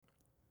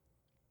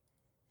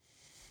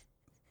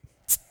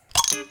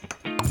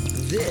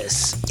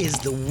This is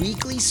the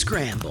Weekly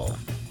Scramble,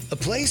 a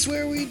place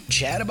where we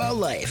chat about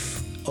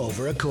life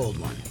over a cold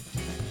one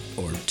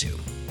or two.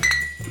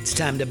 It's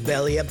time to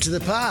belly up to the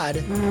pod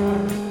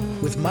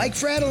with Mike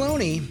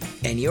Fratelloni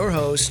and your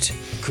host,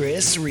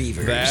 Chris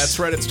Reavers. That's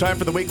right. It's time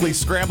for the Weekly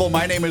Scramble.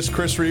 My name is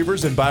Chris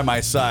Reavers, and by my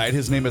side,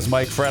 his name is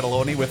Mike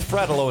Fratelloni with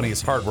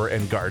Fratelloni's Hardware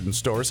and Garden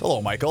Stores.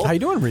 Hello, Michael. How you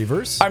doing,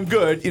 Reavers? I'm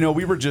good. You know,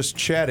 we were just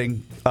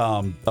chatting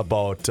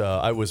about,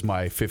 it was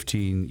my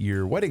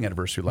 15-year wedding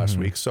anniversary last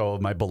week, so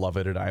my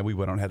beloved and I, we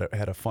went on and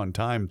had a fun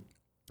time.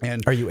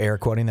 And are you air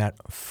quoting that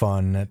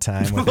fun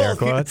time with air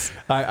quotes?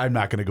 I'm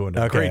not going to go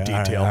into great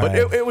detail, but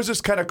it was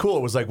just kind of cool.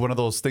 It was like one of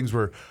those things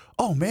where,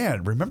 oh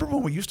man, remember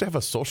when we used to have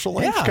a social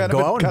life? Yeah,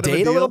 go out and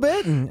date a little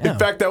bit. In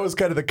fact, that was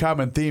kind of the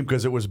common theme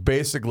because it was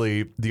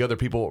basically the other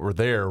people that were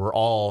there were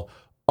all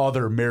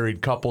other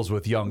married couples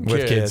with young kids.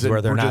 With kids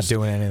where they're not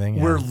doing anything.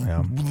 We're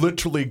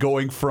literally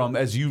going from,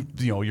 as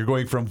you're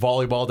going from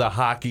volleyball to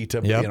hockey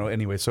to,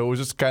 anyway. So it was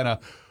just kind of,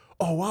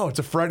 oh, wow, it's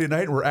a Friday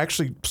night and we're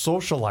actually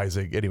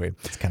socializing. Anyway.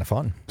 It's kind of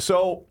fun.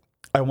 So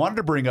I wanted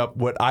to bring up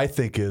what I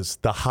think is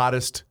the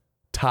hottest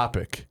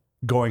topic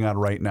going on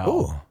right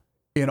now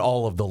in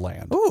all of the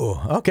land. Ooh,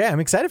 okay. I'm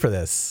excited for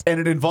this. And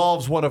it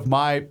involves one of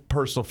my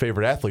personal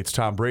favorite athletes,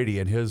 Tom Brady,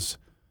 and his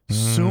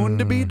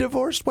soon-to-be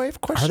divorced wife.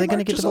 Are they going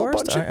to get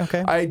divorced?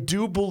 Okay. I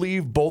do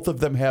believe both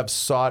of them have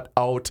sought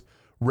out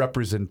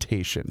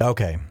representation.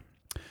 Okay.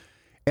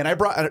 And I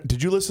brought.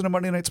 Did you listen to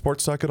Monday Night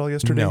Sports Talk at all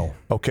yesterday? No.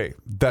 Okay,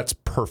 that's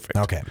perfect.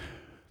 Okay.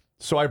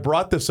 So I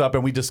brought this up,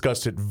 and we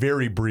discussed it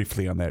very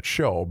briefly on that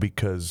show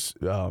because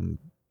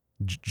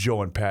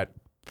Joe and Pat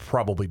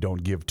probably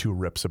don't give two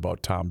rips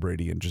about Tom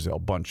Brady and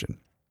Gisele Bündchen.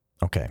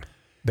 Okay.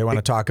 They want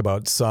to talk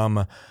about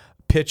some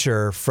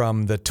pitcher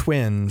from the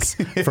Twins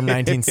from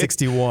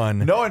 1961.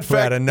 No, in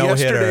fact, had a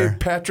no-hitter. Yesterday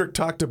Patrick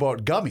talked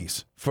about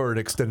gummies for an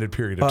extended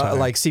period of time.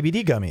 Like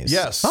CBD gummies?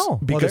 Yes. Oh,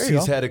 because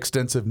he's had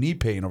extensive knee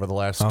pain over the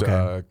last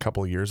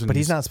couple of years. And but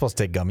he's not supposed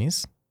to take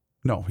gummies?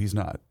 No, he's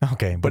not.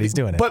 Okay, but he's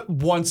doing it. But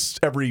once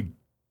every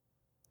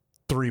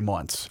 3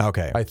 months,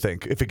 I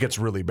think, if it gets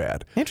really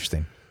bad.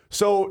 Interesting.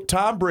 So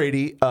Tom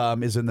Brady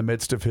is in the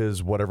midst of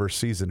his whatever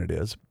season it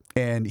is.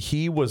 And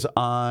he was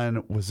on,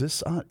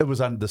 it was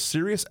on the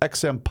Sirius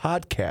XM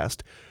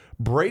podcast.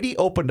 Brady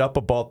opened up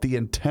about the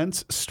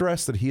intense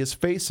stress that he is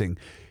facing.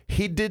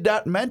 He did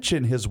not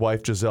mention his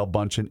wife, Gisele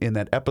Bündchen, in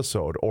that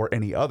episode or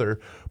any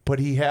other, but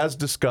he has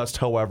discussed,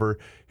 however,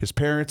 his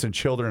parents and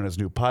children in his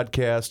new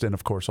podcast. And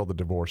of course, all the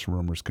divorce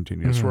rumors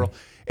continue to swirl.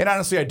 And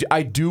honestly,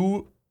 I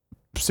do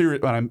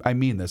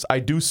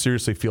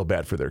seriously feel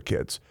bad for their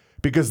kids.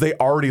 Because they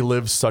already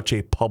live such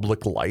a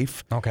public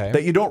life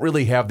that you don't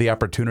really have the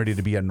opportunity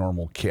to be a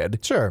normal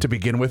kid to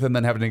begin with, and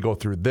then having to go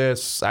through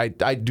this. I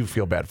do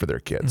feel bad for their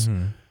kids.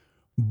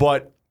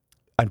 But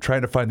I'm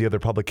trying to find the other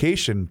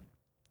publication.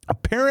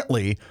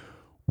 Apparently,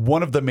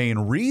 one of the main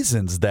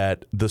reasons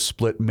that the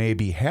split may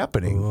be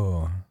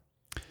happening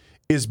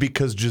is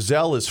because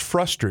Gisele is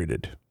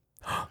frustrated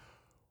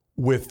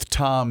with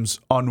Tom's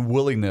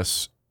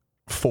unwillingness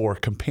for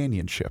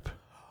companionship.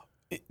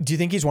 Do you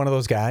think he's one of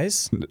those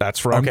guys?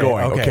 That's where I'm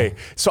going. Okay.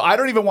 So I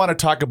don't even want to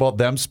talk about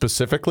them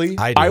specifically.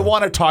 I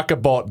want to talk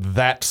about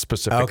that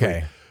specifically.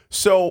 Okay.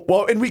 So,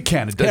 well, and we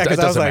can. It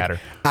doesn't matter.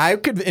 I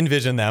could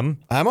envision them.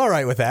 I'm all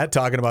right with that,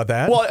 talking about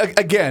that. Well,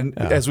 again,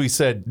 as we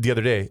said the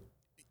other day,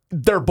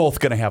 they're both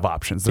going to have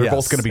options. They're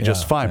both going to be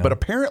just fine. Yeah. But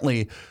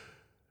apparently,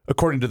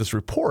 according to this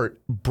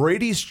report,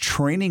 Brady's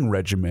training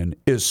regimen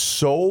is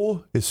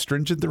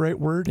stringent the right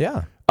word?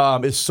 Yeah.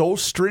 Is so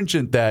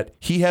stringent that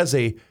he has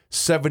a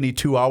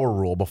 72-hour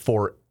rule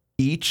before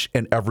each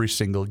and every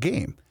single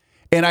game.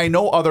 And I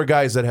know other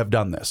guys that have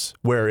done this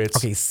where it's...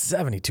 Okay,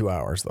 72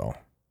 hours, though.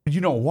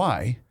 You know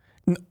why?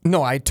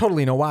 No, I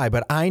totally know why,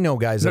 but I know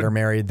guys that are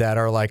married that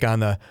are like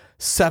on the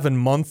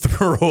 7-month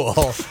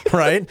rule,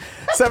 right?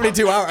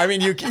 72 hours. I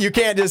mean, you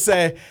can't just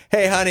say,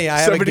 hey, honey, I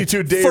have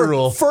 72-day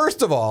rule.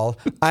 First of all,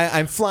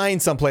 I'm flying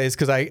someplace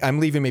because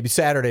I'm leaving maybe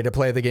Saturday to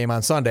play the game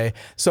on Sunday.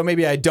 So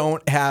maybe I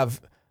don't have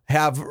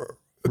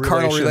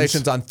carnal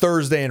relations on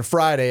Thursday and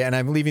Friday, and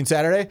I'm leaving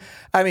Saturday.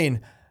 I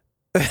mean,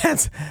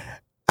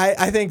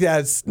 I think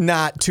that's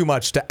not too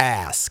much to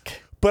ask.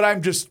 But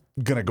I'm just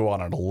going to go out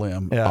on a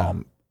limb. Yeah.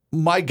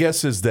 My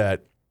guess is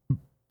that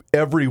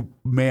every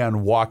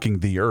man walking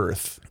the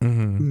earth,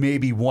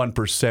 maybe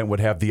 1% would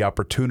have the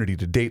opportunity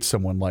to date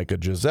someone like a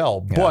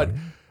Gisele. Yeah. But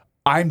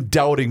I'm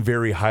doubting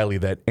very highly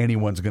that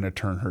anyone's going to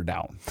turn her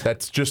down.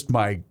 That's just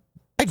I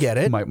get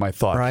it. My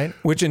thought. Right.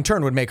 Which in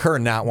turn would make her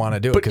not want to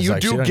do it. But you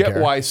do get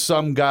why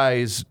some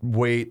guys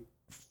wait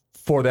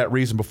for that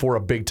reason before a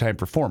big time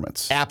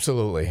performance.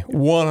 Absolutely.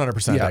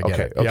 100%. Yeah, I get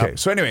it. Okay. Yep.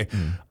 So anyway,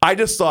 I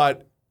just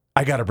thought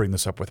I got to bring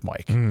this up with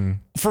Mike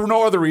for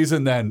no other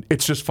reason than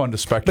it's just fun to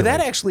speculate. But that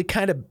actually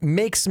kind of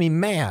makes me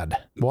mad.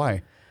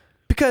 Why?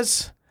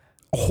 Because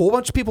a whole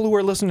bunch of people who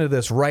are listening to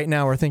this right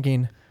now are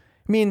thinking,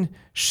 I mean,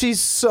 she's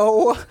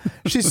so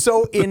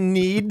in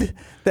need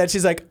that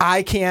she's like,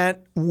 I can't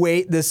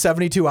wait this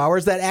 72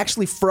 hours. That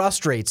actually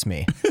frustrates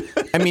me.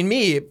 I mean,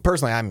 me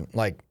personally, I'm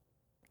like,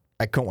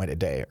 I couldn't wait a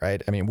day,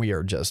 right? I mean, we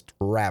are just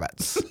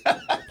rabbits.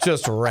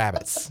 Just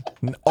rabbits.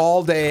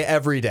 All day,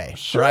 every day,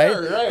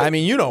 right? I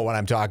mean, you know what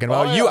I'm talking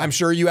about. I'm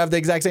sure you have the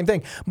exact same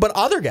thing. But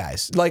other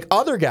guys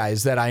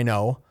that I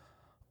know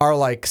are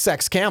like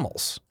sex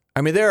camels. I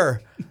mean,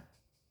 they're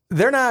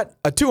not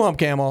a 2-hump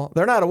camel.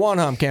 They're not a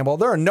 1-hump camel.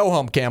 They're a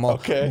no-hump camel.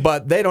 Okay.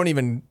 But they don't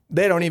even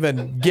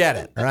get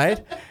it, right?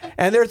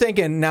 And they're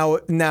thinking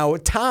now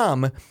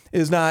Tom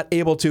is not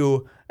able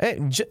to.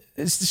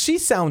 She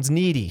sounds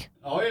needy.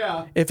 Oh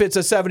yeah. If it's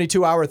a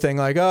 72-hour thing,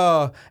 like,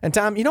 oh, and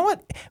Tom, you know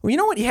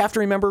what you have to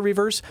remember,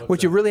 Reverse?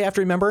 What you really have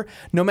to remember,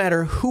 no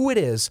matter who it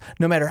is,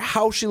 no matter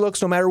how she looks,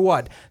 no matter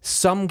what,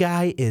 some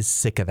guy is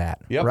sick of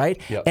that,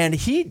 right? Yep.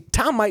 And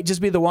Tom might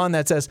just be the one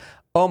that says,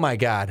 oh my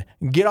God,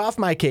 get off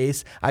my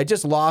case. I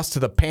just lost to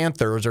the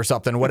Panthers or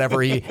something,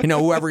 whatever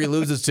whoever he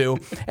loses to,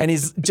 and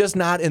he's just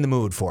not in the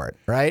mood for it,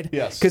 right?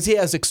 Yes. Because he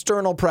has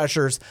external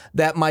pressures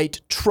that might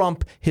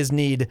trump his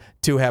need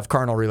to have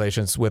carnal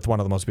relations with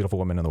one of the most beautiful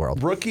women in the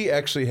world. Rookie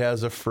actually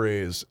has a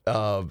phrase,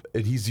 and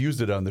he's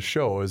used it on the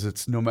show, is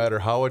it's no matter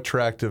how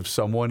attractive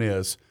someone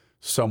is,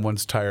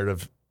 someone's tired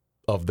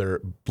of their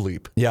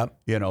bleep. Yep.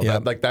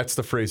 That's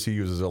the phrase he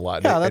uses a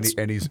lot. Yeah,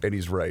 and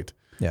he's right.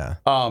 Yeah.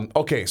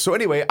 Okay. So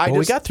anyway,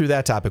 we got through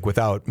that topic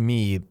without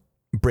me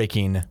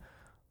breaking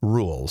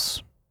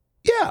rules.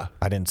 Yeah.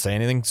 I didn't say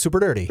anything super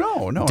dirty.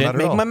 No, didn't not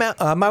make at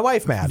all. my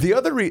wife mad. The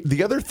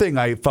other thing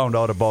I found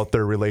out about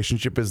their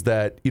relationship is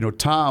that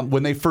Tom,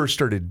 when they first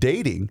started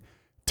dating,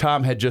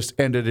 Tom had just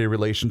ended a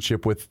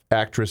relationship with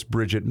actress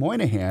Bridget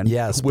Moynahan.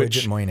 Yes,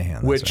 Bridget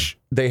Moynahan. Which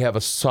they have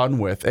a son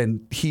with,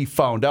 and he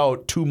found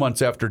out 2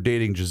 months after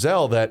dating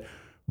Giselle that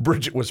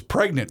Bridget was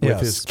pregnant with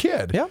his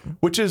kid,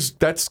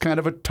 that's kind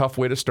of a tough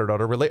way to start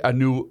out a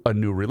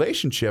new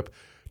relationship,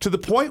 to the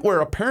point where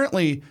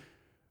apparently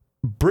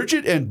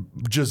Bridget and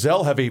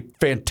Giselle have a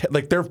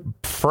fantastic, they're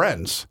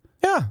friends.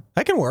 Yeah,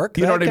 that can work.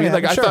 You know what I mean?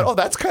 Like, I thought,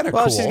 that's kind of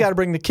cool. Well, she's got to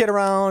bring the kid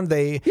around.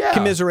 They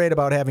commiserate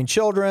about having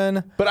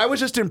children. But I was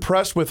just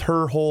impressed with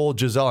her whole,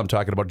 Giselle I'm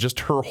talking about,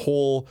 just her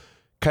whole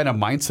kind of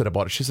mindset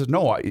about it. She says,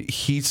 no,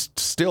 he's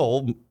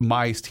still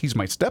he's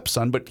my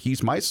stepson, but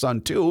he's my son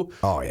too.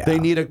 Oh, yeah. They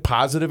need a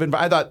positive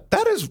environment. I thought,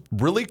 that is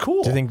really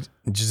cool. Do you think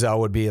Giselle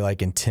would be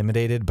like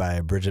intimidated by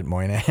Bridget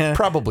Moynahan?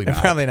 Probably not.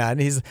 Probably not.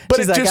 But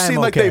it just seemed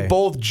like they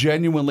both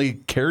genuinely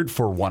cared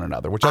for one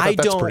another, which I thought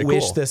that's pretty cool. I don't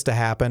wish this to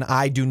happen.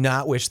 I do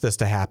not wish this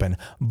to happen,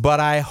 but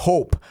I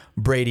hope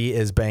Brady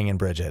is banging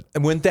Bridget.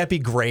 Wouldn't that be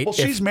great? Well,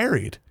 she's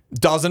married.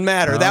 Doesn't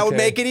matter. That would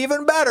make it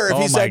even better if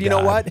he said, you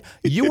know what?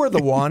 You were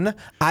the one.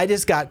 I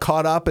just got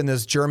caught up in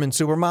this German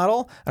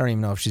supermodel. I don't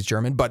even know if she's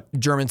German, but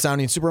German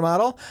sounding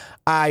supermodel.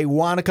 I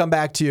want to come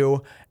back to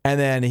you. And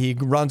then he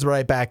runs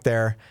right back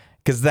there,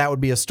 because that would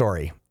be a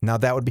story. Now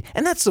that would be,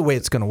 and that's the way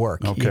it's going to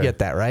work. Okay. You get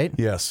that, right?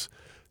 Yes.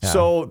 Yeah.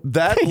 So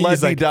that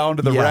led me down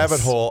to the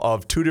rabbit hole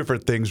of two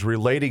different things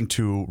relating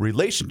to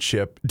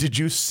relationship. Did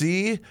you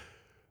see?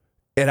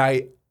 And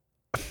I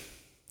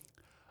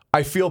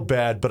feel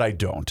bad, but I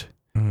don't.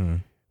 Mm-hmm.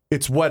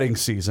 It's wedding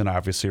season,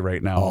 obviously,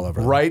 right now. All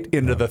over. Right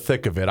into the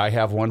thick of it. I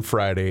have one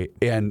Friday,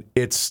 and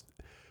it's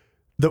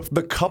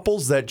the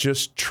couples that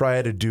just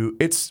try to do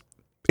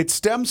it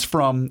stems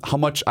from how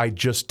much I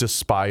just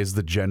despise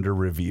the gender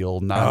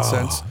reveal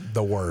nonsense. Oh,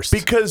 the worst.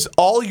 Because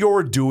all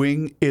you're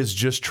doing is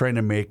just trying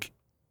to make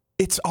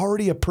it's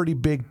already a pretty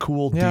big,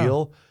 cool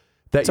deal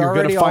that you're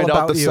going to find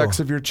out the sex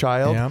of your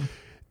child. Yeah.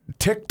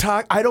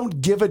 TikTok, I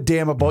don't give a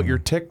damn about your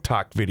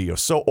TikTok videos.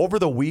 So over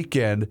the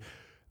weekend,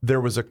 there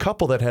was a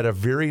couple that had a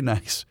very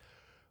nice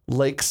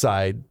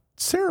lakeside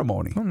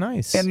ceremony. Oh,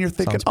 nice. And you're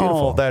thinking,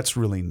 oh, that's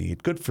really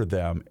neat. Good for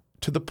them.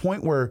 To the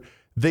point where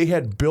they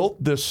had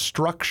built this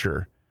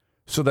structure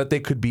so that they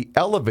could be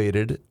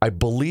elevated. I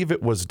believe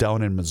it was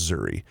down in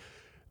Missouri.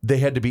 They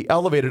had to be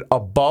elevated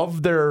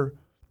above the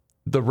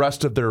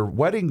rest of their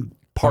wedding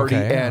party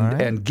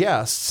and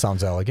guests.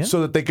 Sounds elegant.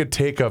 So that they could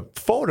take a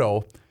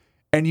photo.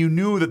 And you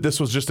knew that this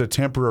was just a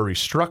temporary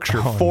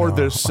structure for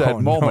this said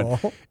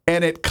moment. No.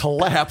 And it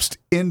collapsed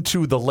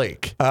into the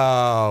lake.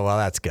 Oh, well,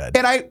 that's good.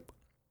 And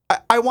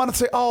I want to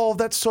say, oh,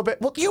 that's so bad.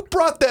 Well, you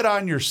brought that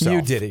on yourself.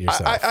 You did it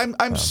yourself.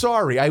 I'm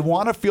sorry. I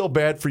want to feel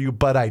bad for you,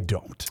 but I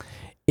don't.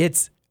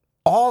 It's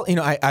all,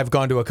 I've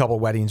gone to a couple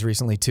weddings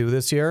recently too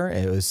this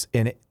year.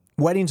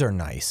 Weddings are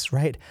nice,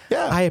 right?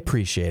 Yeah. I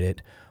appreciate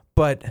it.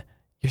 But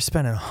you're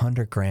spending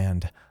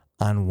 $100,000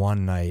 on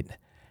one night.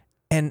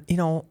 And,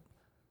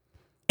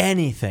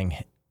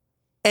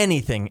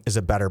 anything is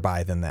a better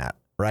buy than that,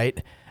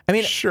 right? I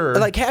mean, sure.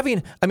 Like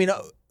having,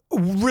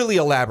 really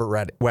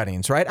elaborate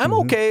weddings, right? I'm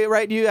okay,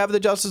 right? You have the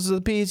justice of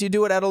the peace. You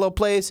do it at a little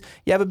place.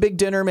 You have a big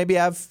dinner. Maybe you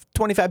have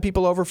 25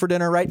 people over for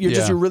dinner, right? You're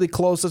just your really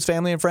closest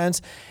family and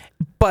friends.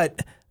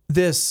 But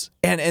this,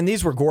 and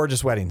these were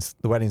gorgeous weddings,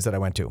 the weddings that I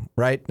went to,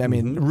 right? I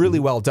mean, really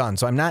well done.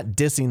 So I'm not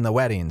dissing the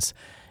weddings.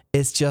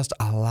 It's just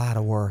a lot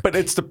of work. But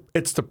it's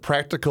the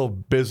practical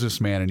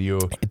businessman in you.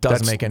 It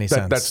doesn't make any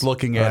sense. That's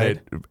looking at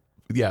it.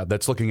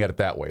 that's looking at it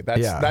that way.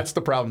 That's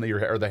the problem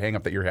or the hang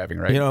up that you're having,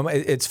 right? You know,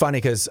 it's funny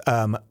because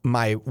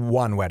my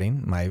one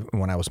wedding,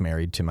 when I was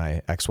married to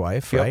my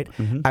ex-wife, right?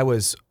 Mm-hmm. I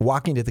was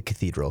walking to the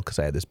cathedral because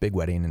I had this big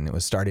wedding and it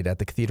was started at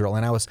the cathedral,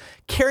 and I was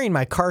carrying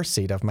my car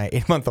seat of my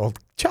 8-month-old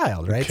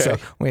child, right? Okay. So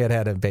we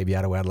had a baby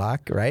out of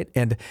wedlock, right?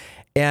 And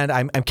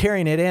I'm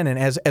carrying it in, and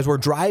as we're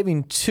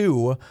driving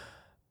to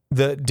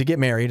get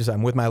married,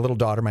 I'm with my little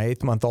daughter, my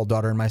 8-month-old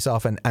daughter, and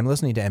myself, and I'm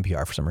listening to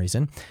NPR for some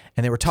reason,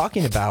 and they were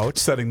talking about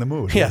setting the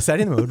mood. Yeah,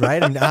 setting the mood,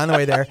 right? And on the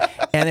way there,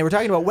 and they were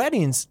talking about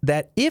weddings,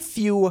 that if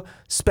you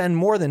spend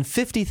more than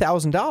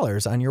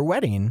 $50,000 on your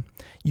wedding,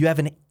 you have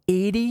an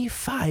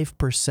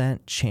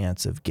 85%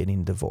 chance of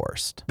getting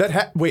divorced.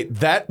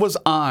 That was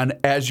on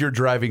as you're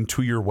driving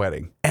to your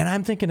wedding, and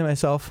I'm thinking to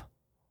myself,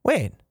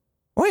 wait,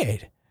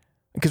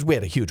 because we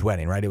had a huge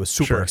wedding, right? It was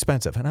super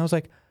expensive, and I was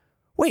like,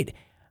 wait,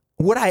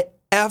 would I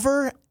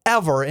ever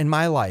in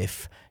my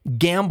life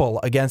gamble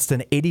against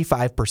an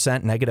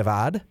 85% negative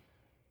odd?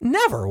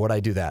 Never would I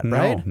do that,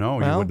 right? No,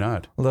 you would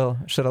not.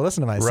 Should have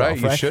listened to myself, right?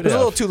 You should have. It was a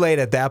little too late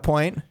at that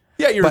point.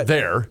 Yeah, you're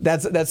there.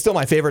 That's still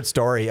my favorite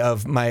story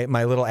of my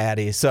little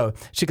Addie. So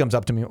she comes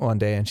up to me one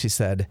day and she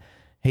said,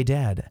 "Hey,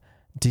 Dad,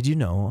 did you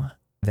know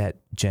that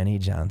Jenny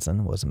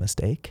Johnson was a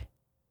mistake?"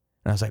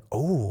 And I was like,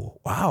 "Oh,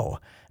 wow."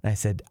 And I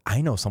said,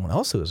 "I know someone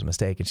else who was a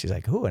mistake." And she's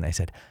like, "Who?" And I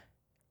said,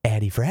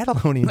 "Addie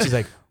Fratelloni." And she's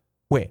like,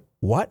 "Wait,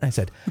 what?" And I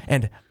said,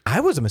 "And I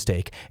was a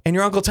mistake, and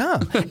your Uncle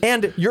Tom,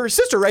 and your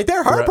sister right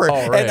there, Harper."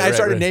 And I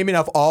started naming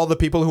off all the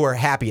people who are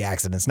happy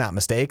accidents, not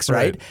mistakes,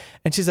 right?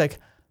 And she's like,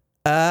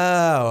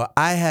 "Oh,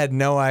 I had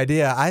no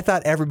idea. I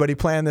thought everybody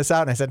planned this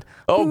out." And I said,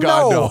 "Oh,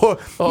 God, no.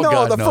 Oh,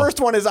 no, the first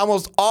one is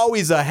almost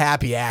always a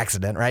happy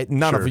accident, right?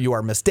 None of you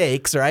are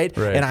mistakes, right?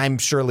 And I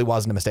surely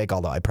wasn't a mistake,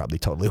 although I probably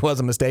totally was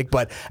a mistake,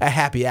 but a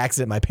happy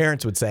accident, my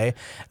parents would say."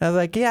 And I was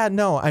like, "Yeah,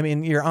 no. I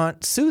mean, your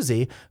Aunt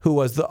Susie, who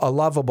was a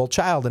lovable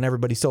child, and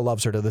everybody still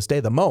loves her to this day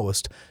the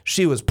most,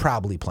 she was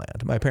probably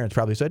planned." My parents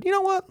probably said, "You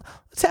know what?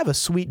 Let's have a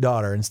sweet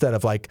daughter instead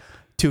of like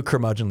two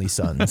curmudgeonly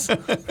sons."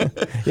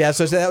 Yeah,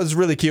 so that was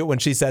really cute when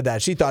she said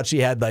that. She thought she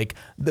had like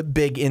the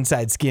big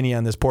inside skinny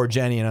on this poor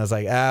Jenny, and I was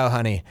like, "Oh,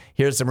 honey,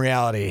 here's some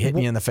reality. Hit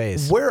me in the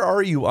face." Where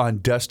are you on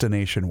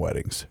destination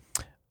weddings?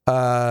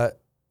 Yeah,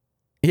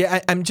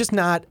 I'm just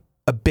not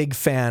a big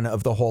fan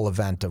of the whole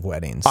event of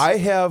weddings. I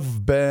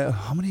have been.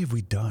 How many have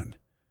we done?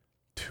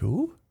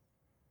 2?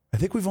 I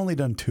think we've only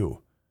done 2.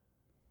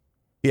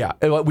 Yeah,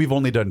 we've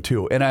only done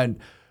 2, and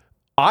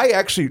I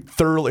actually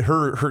thoroughly.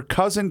 Her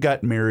cousin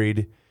got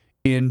married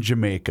in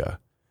Jamaica,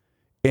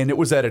 and it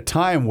was at a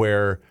time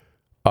where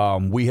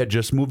we had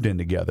just moved in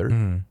together,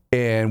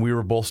 and we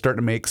were both starting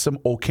to make some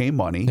okay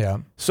money. Yeah,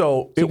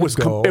 so it was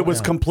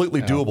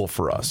completely doable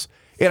for us,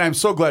 and I'm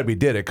so glad we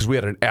did it because we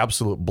had an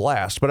absolute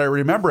blast. But I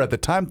remember at the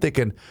time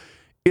thinking,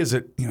 is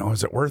it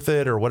worth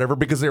it or whatever?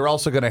 Because they were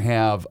also going to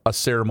have a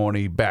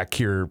ceremony back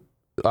here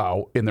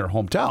in their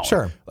hometown.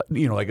 Sure.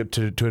 Like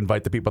to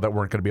invite the people that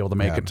weren't going to be able to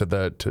make it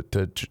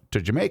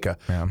to Jamaica.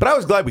 Yeah. But I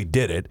was glad we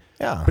did it.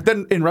 Yeah. But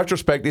then in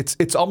retrospect,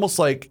 it's almost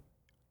like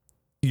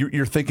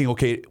you're thinking,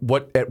 okay,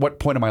 at what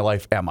point in my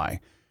life am I?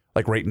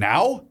 Like right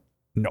now?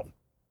 No,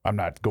 I'm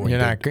not going. You're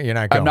not going.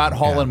 I'm not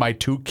hauling my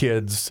 2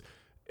 kids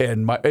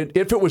and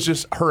if it was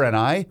just her and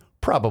I,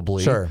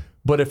 probably. Sure.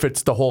 But if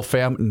it's the whole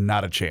family,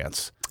 not a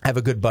chance. I have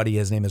a good buddy.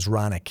 His name is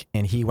Ronik,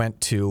 and he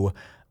went to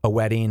a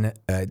wedding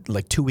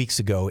like 2 weeks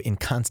ago in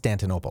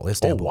Constantinople,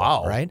 Istanbul. Oh,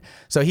 wow. Right?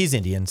 So he's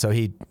Indian. So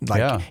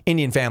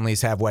Indian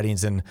families have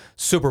weddings in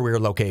super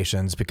weird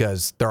locations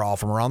because they're all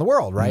from around the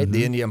world, right? Mm-hmm.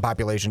 The Indian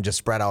population just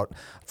spread out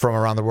from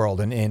around the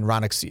world. And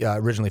Ronik's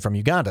originally from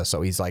Uganda.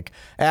 So he's like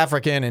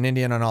African and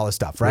Indian and all this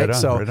stuff, right?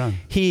 Right on.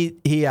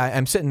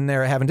 I'm sitting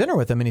there having dinner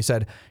with him, and he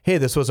said, "Hey,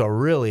 this was a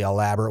really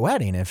elaborate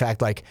wedding. In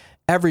fact, like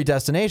every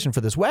destination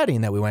for this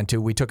wedding that we went to,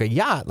 we took a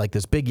yacht, like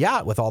this big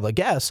yacht with all the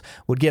guests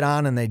would get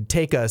on, and they'd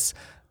take us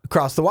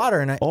across the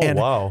water." And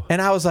wow.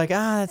 And I was like,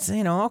 that's,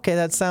 okay,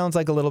 that sounds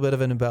like a little bit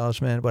of an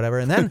embellishment, whatever.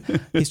 And then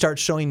he starts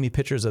showing me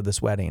pictures of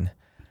this wedding,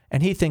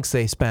 and he thinks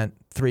they spent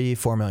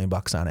 $3-4 million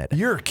on it.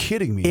 You're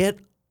kidding me. It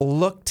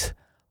looked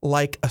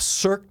like a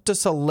Cirque du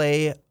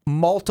Soleil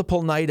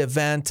multiple night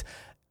event.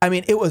 I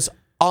mean, it was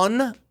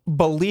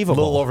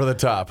unbelievable. A little over the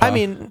top, huh? I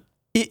mean,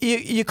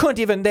 you couldn't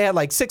even, they had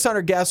like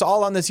 600 guests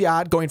all on this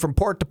yacht going from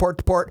port to port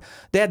to port.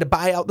 They had to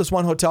buy out this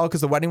one hotel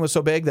because the wedding was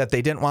so big that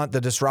they didn't want the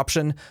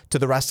disruption to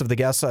the rest of the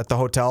guests at the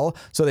hotel.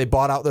 So they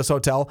bought out this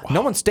hotel. Wow.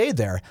 No one stayed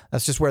there.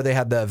 That's just where they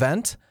had the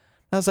event.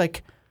 I was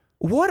like,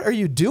 what are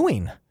you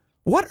doing?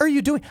 What are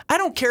you doing? I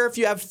don't care if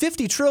you have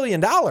 $50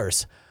 trillion.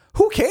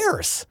 Who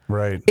cares?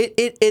 Right.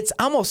 It's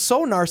almost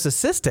so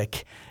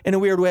narcissistic in a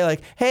weird way.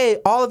 Like, hey,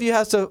 all of you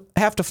have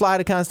to fly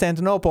to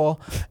Constantinople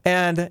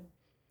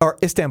or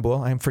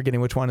Istanbul. I'm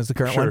forgetting which one is the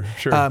current one.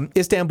 Sure.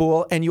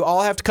 Istanbul, and you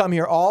all have to come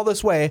here all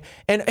this way.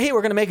 And hey,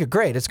 we're going to make it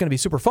great. It's going to be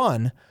super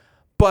fun.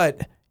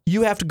 But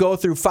you have to go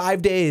through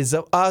 5 days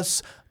of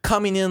us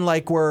coming in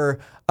like we're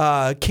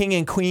king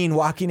and queen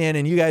walking in,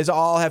 and you guys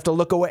all have to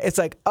look away. It's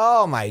like,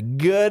 oh my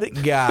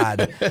good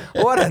God.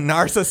 What a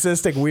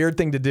narcissistic, weird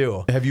thing to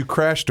do. Have you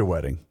crashed a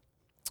wedding?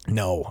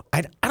 No,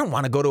 I don't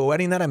want to go to a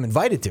wedding that I'm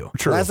invited to.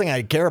 True. The last thing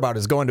I care about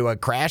is going to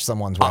crash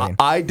someone's wedding.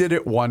 I did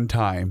it one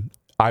time.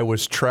 I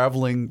was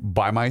traveling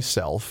by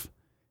myself,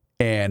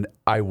 and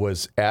I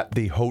was at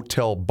the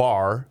hotel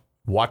bar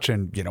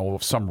watching,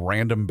 some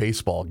random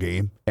baseball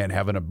game and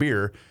having a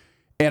beer.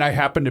 And I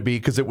happened to be,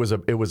 because it was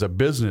a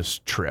business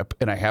trip,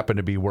 and I happened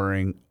to be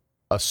wearing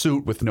a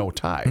suit with no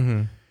tie.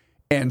 Mm-hmm.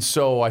 And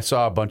so I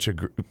saw a bunch of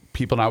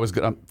people, and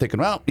I'm thinking,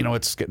 well,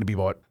 it's getting to be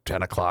about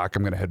 10 o'clock.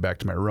 I'm going to head back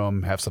to my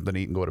room, have something to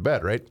eat, and go to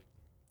bed, right?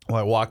 Well,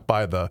 I walked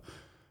by the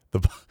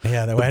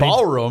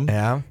ballroom,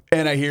 and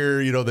I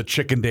hear, the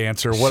chicken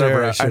dance or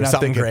whatever. Sure. And I'm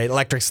something thinking, great,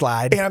 electric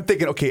slide. And I'm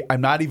thinking, okay,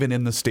 I'm not even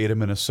in the state of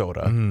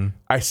Minnesota. Mm-hmm.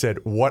 I said,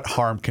 what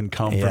harm can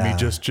come from me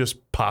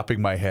just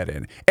popping my head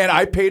in? And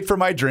I paid for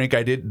my drink.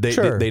 I did.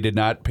 They did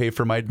not pay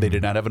for my. They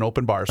did not have an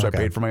open bar, so I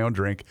paid for my own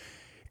drink.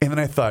 And then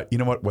I thought, you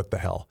know what? What the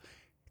hell?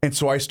 And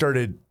so I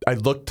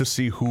looked to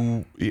see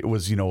who it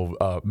was,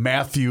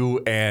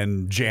 Matthew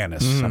and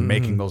Janice. Mm-hmm. I'm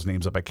making those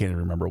names up. I can't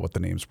even remember what the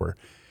names were.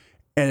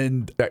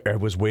 And I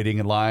was waiting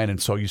in line, and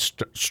so you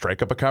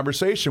strike up a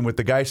conversation with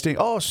the guy saying,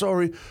 "Oh,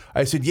 sorry."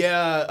 I said,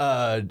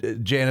 "Yeah,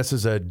 Janice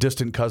is a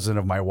distant cousin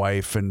of my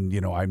wife, and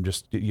I'm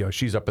just,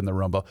 she's up in the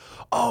Rumba."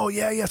 "Oh,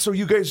 yeah. So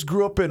you guys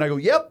grew up in?" I go,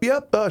 "Yep.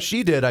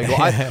 She did." I go,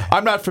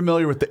 "I'm not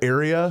familiar with the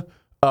area."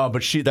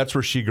 But that's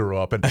where she grew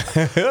up. And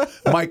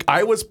Mike,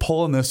 I was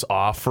pulling this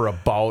off for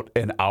about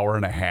an hour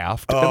and a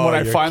half. And when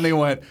I finally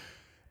went,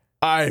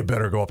 I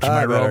better go up to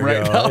my room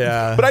right now.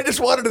 Yeah. But I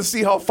just wanted to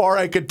see how far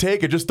I could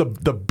take it, just the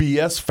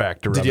BS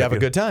factor of it. Did you have a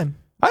good time?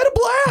 I had a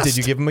blast. Did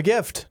you give them a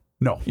gift?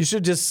 No. You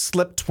should just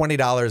slip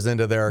 $20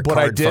 into their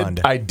card fund.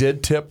 I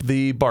did tip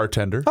the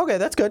bartender. Okay,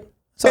 that's good.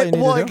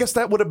 I guess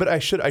that would have been. I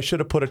should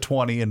have put a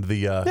 20 into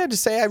the.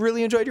 Just say I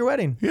really enjoyed your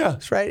wedding. Yeah,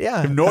 that's right. Yeah,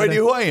 I have no idea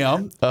who I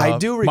am. I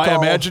do recall my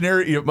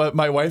imaginary.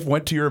 My wife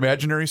went to your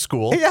imaginary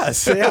school.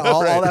 Yes, yeah,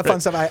 all that fun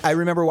stuff. I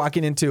remember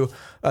walking into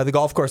the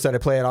golf course that I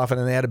play at often,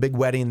 and they had a big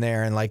wedding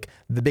there, and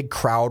the big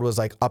crowd was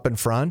up in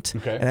front.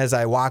 Okay. And as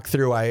I walked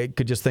through, I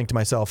could just think to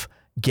myself,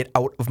 "Get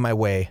out of my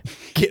way!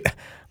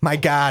 My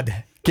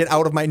God." Get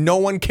out of my, no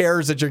one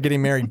cares that you're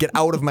getting married. Get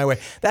out of my way.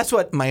 That's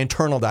what my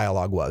internal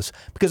dialogue was,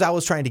 because I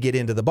was trying to get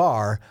into the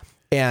bar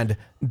and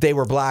they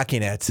were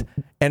blocking it.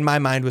 And my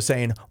mind was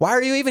saying, why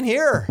are you even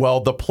here? Well,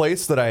 the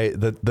place that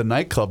the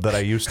nightclub that I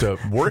used to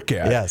work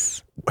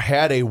at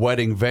had a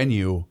wedding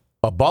venue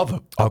above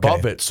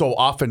it. So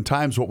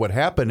oftentimes what would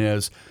happen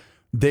is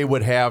they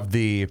would have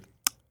they'll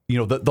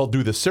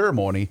do the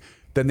ceremony.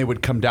 Then they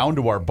would come down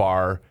to our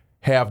bar,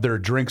 have their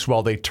drinks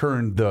while they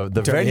turned the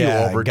venue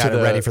over to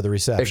the ready for the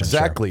reception.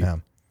 Exactly. Sure. Yeah.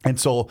 And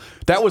so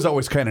that was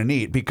always kind of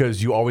neat,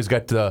 because you always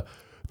got the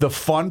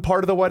fun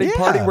part of the wedding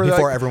party where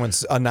before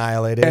everyone's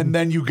annihilated. And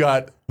then you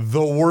got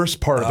the worst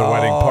part of the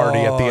wedding party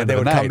at the end of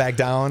the night. They would come back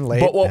down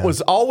late. But what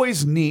was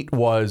always neat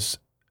was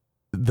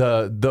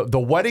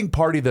the wedding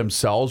party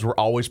themselves were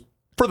always,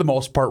 for the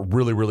most part,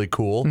 really, really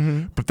cool.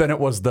 Mm-hmm. But then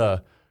it was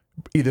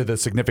either the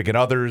significant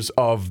others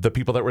of the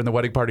people that were in the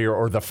wedding party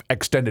or the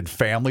extended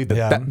family,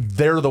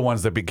 they're the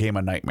ones that became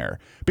a nightmare.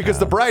 Because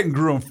the bride and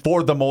groom,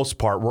 for the most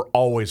part, were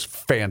always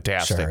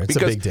fantastic. Sure, it's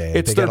because a big day.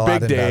 It's their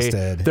big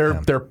day.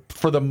 They're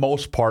for the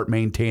most part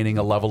maintaining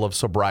a level of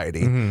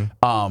sobriety.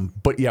 Mm-hmm.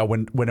 But yeah,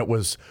 when it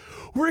was,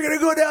 we're gonna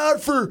go down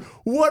for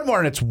one more,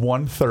 and it's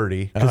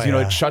 1:30 because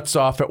it shuts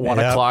off at 1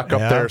 o'clock up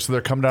there, so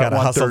they're coming down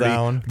at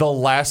 1:30. The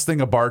last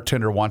thing a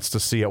bartender wants to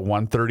see at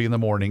 1:30 in the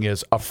morning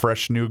is a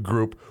fresh new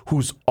group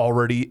who's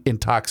already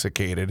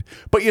intoxicated.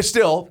 But you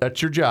still,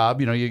 that's your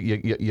job.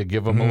 You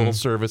give them a little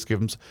service,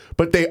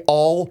 but they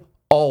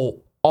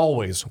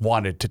always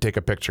wanted to take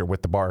a picture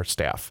with the bar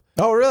staff.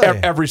 Oh, really?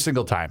 Every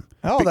single time.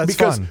 Oh, that's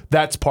because fun.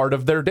 That's part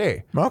of their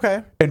day.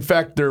 Okay. In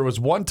fact, there was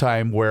one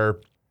time where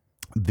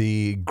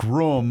the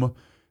groom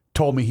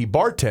told me he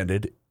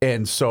bartended,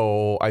 and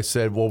so I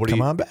said, "Well,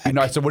 come on back."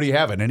 I said, "What are you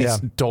having?" And he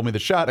told me the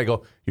shot. I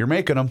go, "You're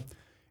making them."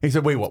 He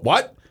said, "Wait,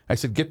 what?" I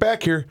said, "Get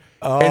back here,"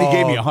 and he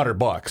gave me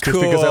 $100 just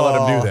because I let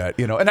him do that.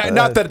 And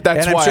not that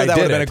that's and why I'm sure I that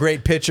did would have been it. a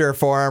great picture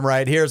for him,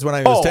 right? Here's when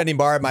I was tending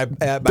bar at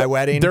my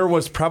wedding. There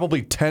was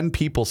probably 10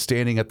 people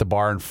standing at the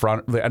bar in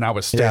front, and I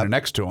was standing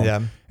next to him. Yeah.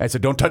 I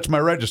said, "Don't touch my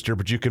register,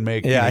 but you can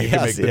make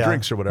the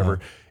drinks or whatever."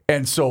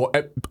 And so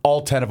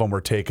all 10 of them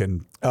were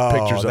taking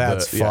pictures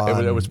of fun. Yeah,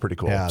 it was pretty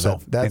cool. Yeah,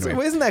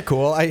 anyway. Isn't that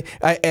cool?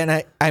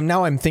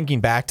 I'm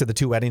thinking back to the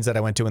 2 weddings that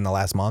I went to in the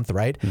last month,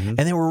 right? Mm-hmm. And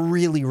they were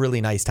really,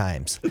 really nice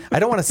times. I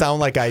don't want to sound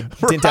like I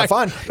didn't have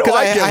fun, because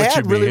I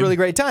had really, really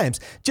great times.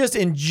 Just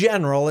in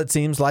general, it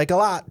seems like a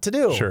lot to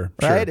do. Sure.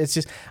 Right? It's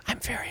just, I'm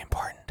very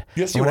important.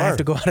 Yes, when I have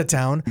to go out of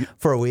town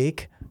for a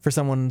week for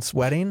someone's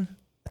wedding,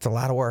 it's a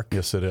lot of work.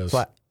 Yes, it is.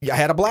 But I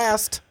had a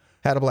blast.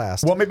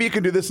 Well, maybe you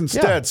can do this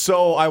instead. Yeah.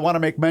 So I want to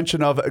make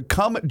mention of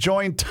come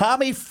join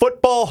Tommy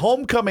Football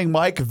Homecoming,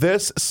 Mike,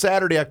 this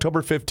Saturday,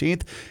 October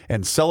 15th,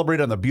 and celebrate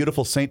on the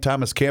beautiful St.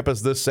 Thomas campus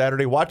this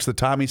Saturday. Watch the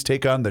Tommies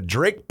take on the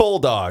Drake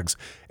Bulldogs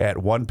at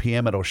 1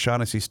 p.m. at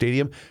O'Shaughnessy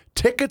Stadium.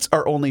 Tickets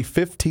are only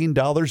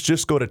 $15.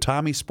 Just go to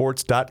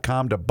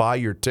TommySports.com to buy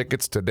your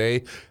tickets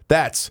today.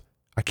 I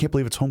can't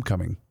believe it's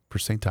homecoming. for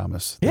St.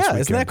 Thomas. Yeah,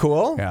 isn't that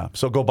cool? Yeah.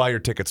 So go buy your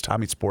tickets,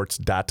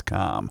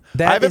 TommySports.com.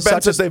 That I haven't is been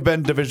such since they've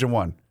been Division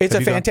One. It's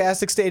a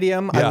fantastic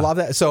stadium. Yeah. I love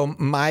that. So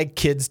my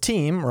kids'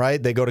 team,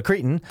 right? They go to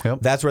Cretin. Yep.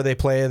 That's where they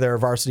play their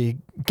varsity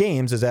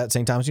games. Is at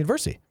St. Thomas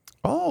University.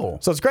 Oh.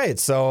 So it's great.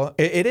 So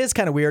it is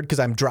kind of weird because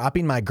I'm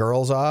dropping my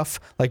girls off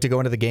like to go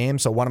into the game.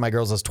 So one of my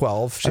girls is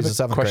 12. She's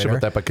a 7th question grader.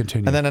 about that, but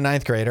continue. And then a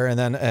 9th grader and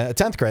then a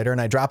 10th grader.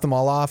 And I drop them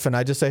all off and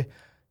I just say,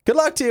 good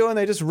luck to you. And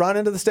they just run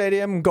into the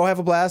stadium, go have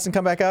a blast and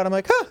come back out. I'm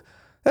like, huh,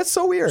 that's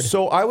so weird.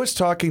 So I was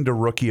talking to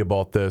Rookie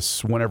about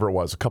this whenever it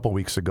was, a couple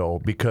weeks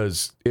ago,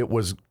 because he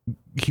was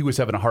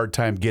having a hard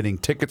time getting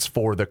tickets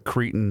for the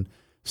Cretin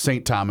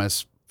St.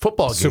 Thomas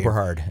football game. Super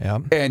hard. Yeah.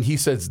 And he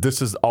says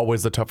this is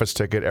always the toughest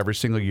ticket every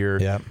single year.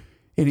 Yeah.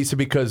 And he said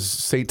because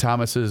St.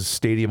 Thomas's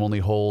stadium only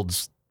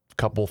holds a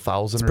couple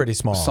thousand. It's pretty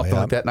small. Something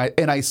like that.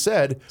 And I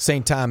said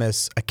St.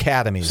 Thomas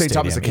Academy. St.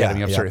 Thomas Academy.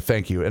 Yeah, I'm sorry.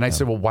 Thank you. And I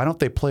said, well, why don't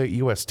they play at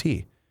UST?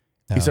 He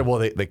said, well,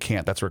 they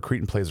can't. That's where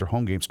Cretin plays their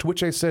home games. To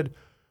which I said,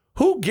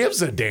 who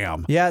gives a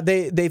damn? Yeah,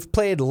 they've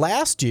played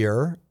last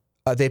year.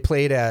 They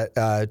played at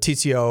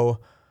TCO.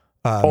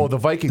 The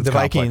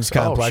Vikings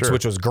complex, sure.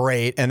 which was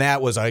great, and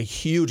that was a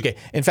huge game.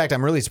 In fact,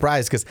 I'm really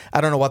surprised because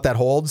I don't know what that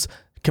holds.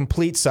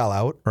 Complete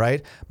sellout,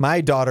 right? My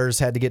daughters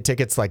had to get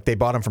tickets, like they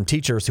bought them from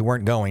teachers who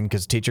weren't going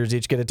because teachers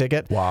each get a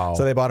ticket. Wow.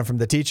 So they bought them from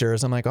the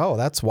teachers. I'm like, oh,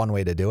 that's one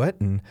way to do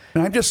it. And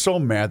I'm just so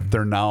mad that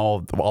they're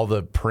now, all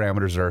the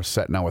parameters are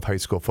set now with high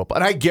school football.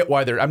 And I get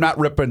why I'm not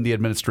ripping the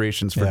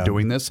administrations for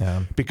doing this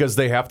because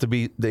they have to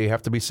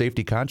be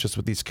safety conscious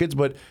with these kids.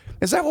 But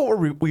is that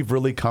what we've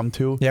really come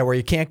to? Yeah, where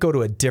you can't go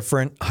to a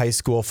different high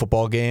school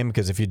football game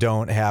because if you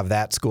don't have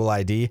that school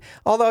ID.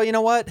 Although, you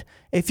know what?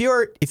 If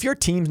your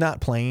team's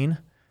not playing,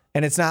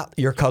 and it's not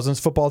your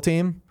cousin's football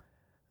team,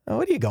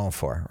 what are you going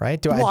for,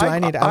 right?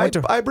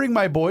 I bring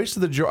my boys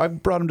to I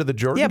brought them to the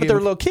Jordan game. Yeah, but they're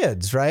little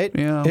kids, right?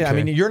 Yeah, okay. I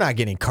mean, you're not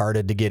getting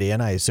carded to get in,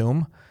 I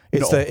assume.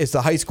 It's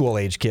the high school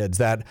age kids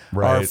that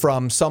are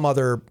from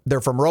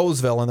they're from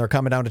Roseville and they're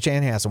coming down to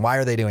Chanhassen. Why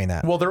are they doing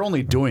that? Well, they're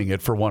only doing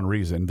it for one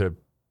reason, to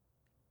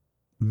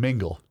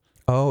mingle.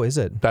 Oh, is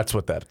it? That's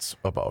what that's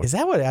about. Is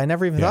that what? I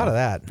never even thought of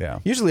that. Yeah.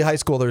 Usually high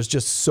school, there's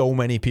just so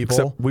many people.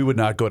 Except we would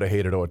not go to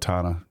Hated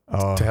Owatonna.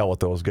 To hell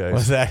with those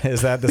guys.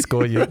 Is that the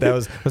school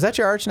was that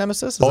your arch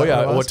nemesis?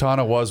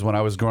 Owatonna was when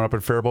I was growing up in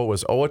Faribault.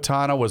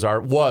 Owatonna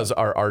was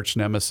our arch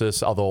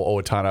nemesis, although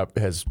Owatonna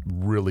has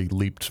really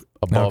leaped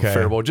above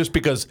Faribault just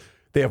because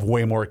they have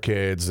way more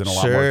kids and a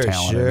lot more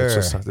talent. Sure.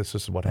 And this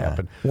is what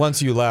happened.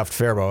 Once you left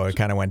Faribault, it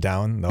kind of went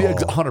down.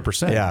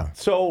 100%. Yeah.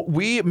 So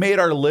we made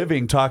our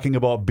living talking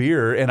about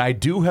beer, and I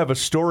do have a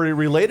story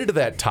related to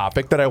that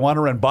topic that I want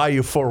to run by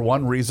you for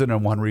one reason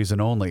and one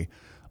reason only.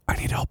 I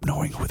need help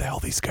knowing who the hell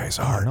these guys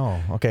are. No.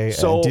 Okay.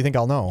 So do you think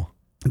I'll know?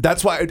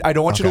 That's why I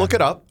don't want you to look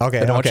it up. Okay.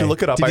 I don't want you to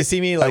look it up. Did you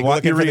see me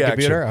looking for the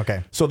computer?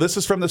 Okay. So this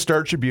is from the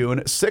Star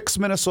Tribune. 6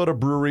 Minnesota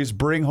breweries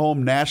bring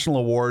home national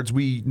awards.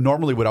 We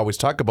normally would always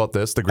talk about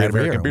this, the Great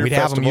American Beer Festival.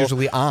 We'd have them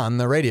usually on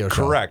the radio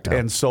show. Correct. Yeah.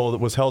 And so it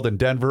was held in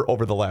Denver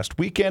over the last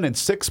weekend, and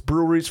 6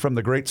 breweries from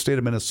the great state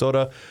of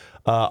Minnesota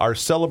are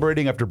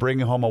celebrating after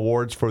bringing home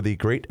awards for the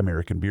Great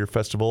American Beer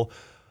Festival.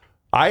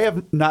 I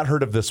have not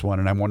heard of this one,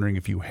 and I'm wondering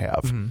if you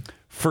have. Mm-hmm.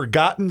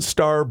 Forgotten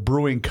Star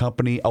Brewing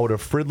Company out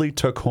of Fridley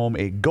took home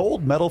a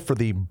gold medal for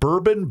the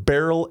Bourbon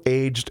Barrel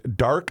Aged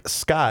Dark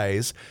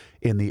Skies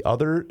in the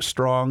other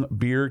strong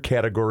beer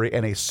category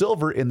and a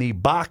silver in the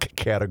Bock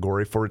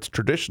category for its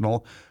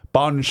traditional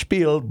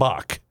Bonspiel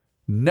Bock.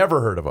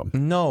 Never heard of them.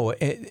 No.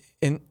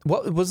 And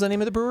what was the name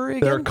of the brewery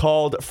again? They're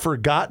called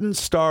Forgotten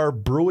Star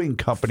Brewing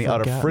Company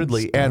out of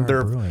Fridley. And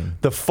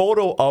the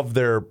photo of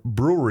their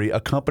brewery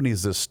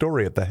accompanies this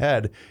story at the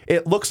head.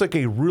 It looks like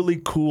a really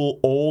cool,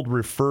 old,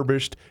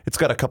 refurbished. It's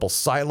got a couple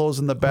silos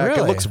in the back.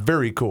 Really? It looks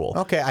very cool.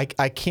 Okay,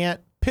 I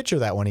can't picture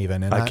that one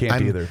even. And I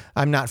can't either.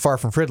 I'm not far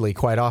from Fridley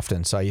quite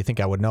often, so you think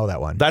I would know that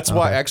one. That's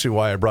why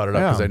I brought it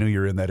up, because I knew you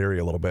were in that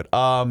area a little bit.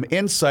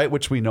 Insight,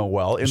 which we know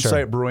well.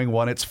 Insight Brewing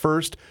won its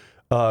first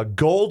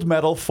gold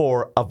medal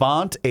for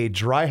Avant, a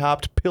dry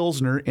hopped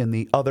Pilsner in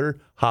the other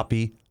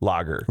hoppy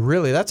lager.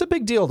 Really? That's a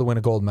big deal to win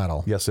a gold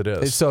medal. Yes, it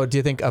is. So do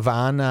you think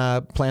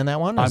Avant planned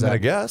that one? I'm going to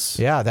guess.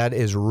 Yeah, that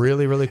is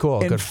really, really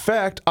cool. In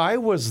fact, I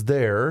was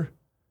there.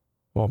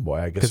 Oh boy,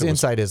 I guess because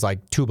Insight is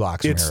like 2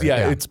 blocks from here.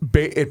 Yeah,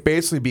 it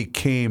basically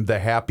became the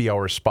happy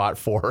hour spot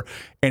for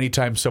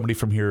anytime somebody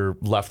from here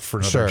left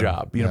for another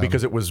job. You know,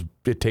 because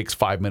it takes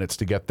 5 minutes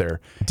to get there.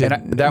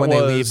 When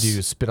they leave, do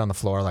you spit on the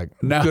floor like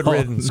good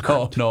riddance?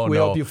 No. We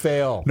hope you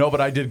fail. No,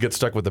 but I did get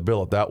stuck with the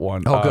bill at that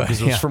one. Oh, good.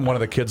 Because it was from one of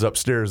the kids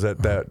upstairs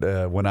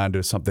that went on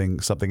to something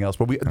else.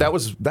 But that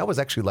was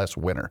actually last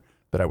winter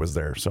that I was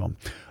there. So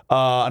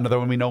another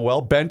one we know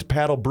well, Bent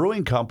Paddle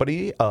Brewing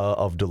Company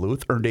of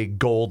Duluth earned a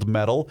gold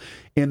medal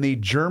in the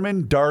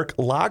German dark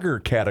lager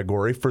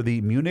category for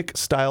the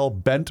Munich-style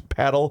Bent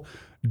Paddle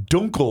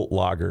Dunkel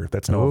Lager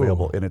that's now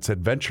available in its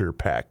adventure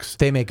packs.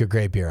 They make a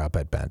great beer up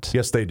at Bent.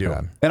 Yes, they do.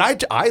 Yeah. And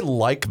I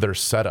like their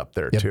setup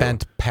there, too.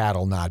 Bent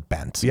Paddle, not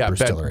Bent. Yeah,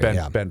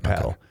 Bent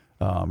Paddle.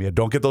 Okay.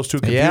 Don't get those two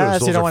confused. Yeah,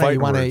 those you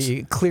want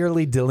to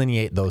clearly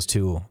delineate those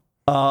two.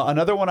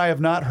 Another one I have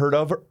not heard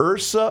of,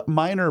 Ursa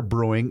Minor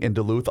Brewing in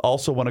Duluth,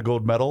 also won a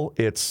gold medal.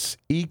 Its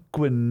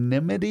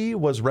Equanimity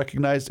was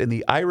recognized in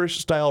the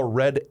Irish-style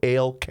red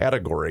ale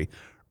category.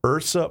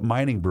 Ursa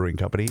Mining Brewing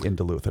Company in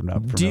Duluth. I'm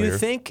not familiar. Do you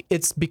think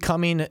it's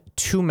becoming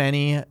too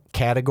many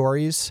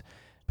categories?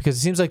 Because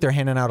it seems like they're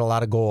handing out a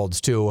lot of golds,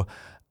 too.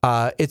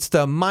 It's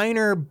the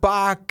Minor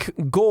Bock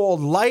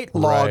Gold Light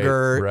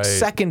Lager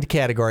second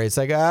category. It's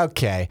like,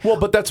 okay. Well,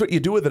 but that's what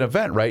you do with an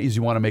event, right? Is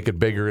you want to make it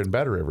bigger and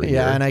better every year.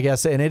 Yeah, and I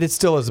guess, and it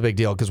still is a big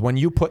deal because when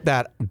you put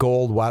that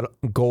gold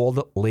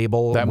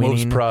label, that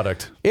moves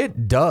product.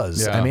 It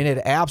does. Yeah. I mean, it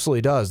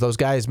absolutely does. Those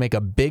guys make a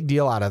big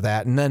deal out of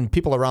that, and then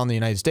people around the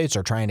United States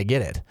are trying to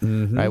get it,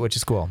 right? Which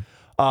is cool.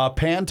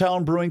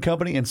 Pantown Brewing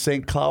Company in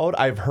St. Cloud.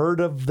 I've heard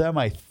of them,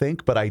 I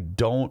think, but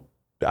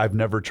I've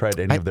never tried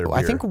any of their beer.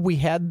 I think we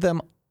had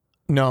them.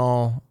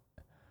 No,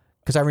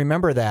 because I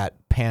remember that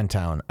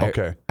Pantown.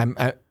 Okay.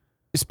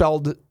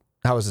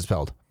 How is it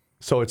spelled?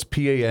 So it's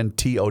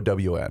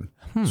Pantown.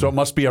 So it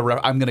must be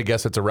I'm going to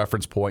guess it's a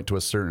reference point to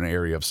a certain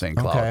area of St.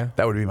 Cloud. Okay.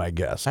 That would be my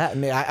guess.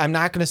 I'm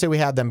not going to say we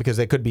had them because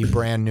they could be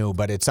brand new,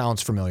 but it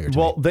sounds familiar to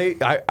me.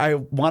 Well, I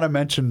want to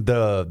mention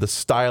the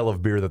style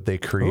of beer that they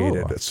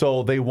created. Ooh.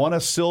 So they won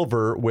a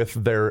silver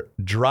with their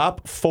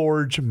Drop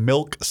Forge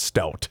Milk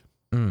Stout.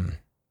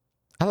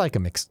 I like a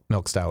mixed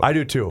milk stout. I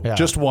do too. Yeah.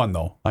 Just one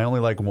though. I only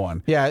like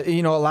one. Yeah,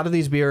 a lot of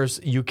these beers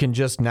you can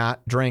just not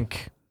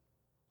drink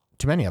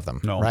too many of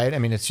them. No. Right? I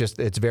mean, it's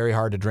very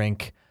hard to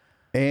drink.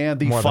 And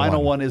the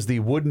final one is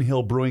the Wooden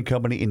Hill Brewing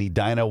Company in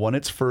Edina. Won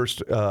its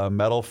first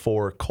medal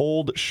for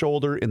Cold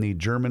Shoulder in the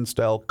German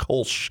style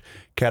Kolsch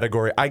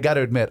category. I got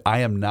to admit,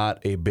 I am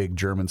not a big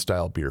German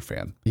style beer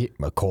fan.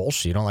 A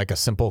Kolsch? You don't like a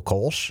simple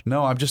Kolsch?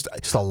 No, I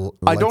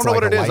don't know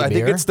what it is. I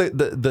think it's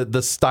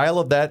the style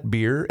of that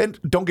beer. And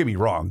don't get me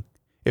wrong.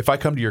 If I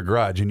come to your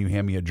garage and you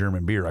hand me a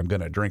German beer, I'm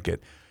going to drink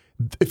it.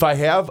 If I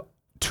have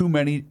too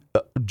many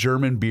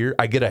German beer,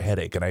 I get a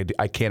headache, and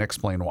I can't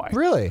explain why.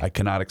 Really? I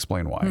cannot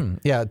explain why.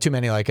 Yeah, too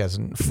many, like as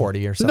in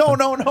 40 or something.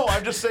 No.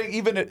 I'm just saying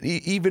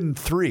even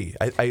 3,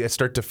 I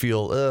start to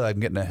feel I'm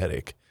getting a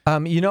headache.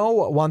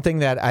 One thing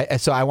that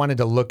I wanted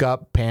to look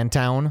up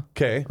Pantown.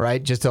 Okay.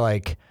 Right, just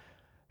to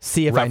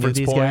see if reference I knew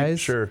these point, guys.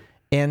 Sure.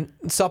 And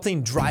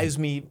something drives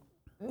me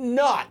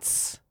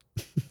nuts,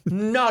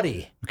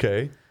 nutty.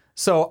 Okay.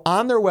 So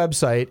on their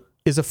website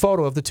is a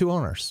photo of the two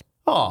owners.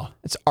 Oh,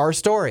 it's our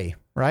story,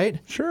 right?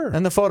 Sure.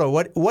 And the photo.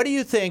 What do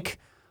you think?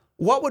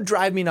 What would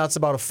drive me nuts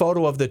about a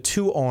photo of the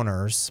two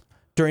owners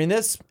during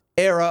this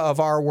era of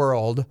our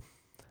world?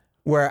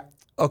 Where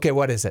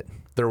what is it?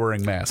 They're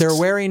wearing masks. They're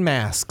wearing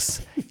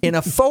masks in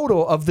a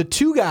photo of the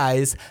two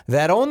guys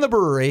that own the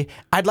brewery.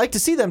 I'd like to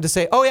see them to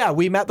say, "Oh yeah,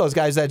 we met those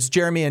guys. That's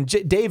Jeremy and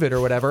David or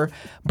whatever."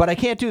 But I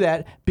can't do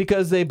that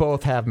because they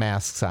both have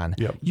masks on.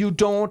 Yep. You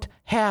don't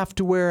have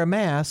to wear a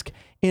mask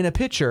in a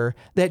picture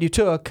that you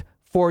took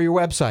for your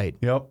website.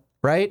 Yep.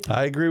 Right?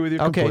 I agree with you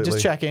completely. Okay,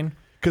 just checking.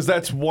 Because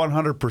that's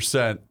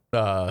 100%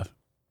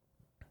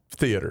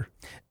 theater.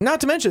 Not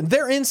to mention,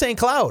 they're in St.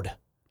 Cloud.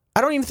 I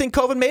don't even think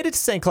COVID made it to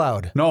St.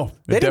 Cloud. No,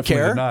 they didn't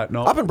care. Did not.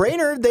 No. Up in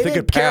Brainerd, they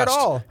didn't care at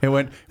all. It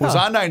was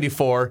on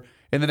 94,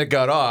 and then it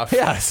got off.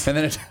 Yes. And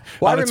then it.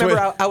 Well, I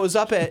remember I was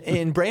up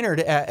in Brainerd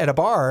at a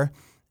bar,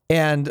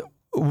 and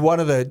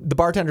one of the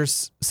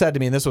bartenders said to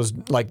me, and this was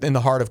like in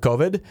the heart of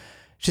COVID,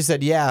 she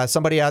said, "Yeah,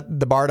 somebody at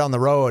the bar down the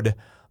road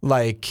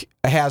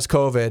has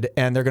COVID,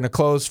 and they're going to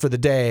close for the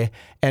day,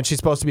 and she's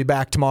supposed to be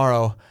back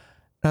tomorrow."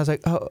 And I was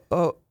like,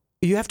 oh.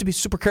 You have to be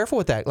super careful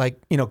with that.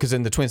 Because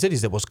in the Twin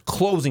Cities, it was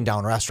closing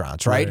down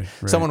restaurants, right?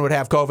 Someone would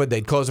have COVID,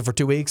 they'd close it for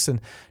 2 weeks. And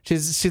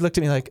she looked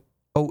at me like,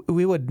 "Oh,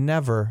 we would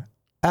never,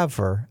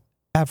 ever,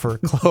 ever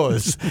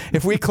close.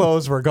 If we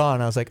close, we're gone."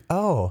 I was like,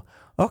 "Oh,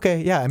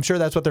 okay. Yeah, I'm sure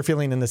that's what they're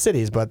feeling in the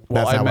cities, but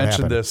that's not what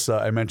happened."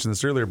 I mentioned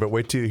this earlier, but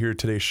wait till you hear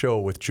today's show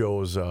with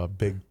Joe's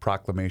big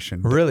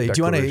proclamation. Really? Do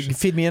you want to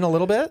feed me in a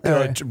little bit?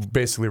 It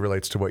basically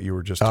relates to what you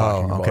were just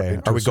talking about. Okay.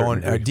 Are we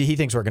going? He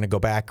thinks we're going to go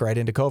back right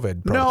into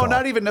COVID protocol. No,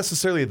 not even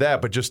necessarily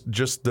that, but just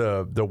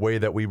the way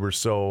that we were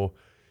so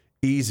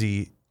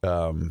easy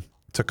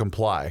to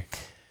comply.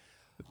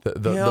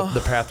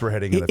 The path we're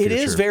heading in the future. It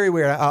is very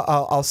weird.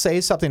 I'll say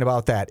something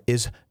about that.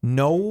 Is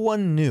no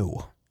one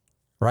knew.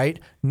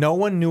 Right? No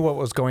one knew what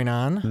was going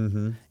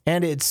on.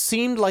 And it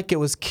seemed like it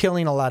was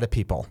killing a lot of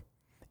people.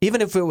 Even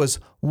if it was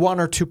 1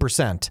 or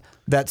 2%,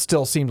 that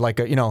still seemed like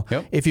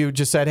if you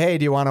just said, "Hey,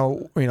 do you want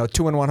a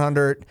 2 in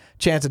 100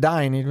 chance of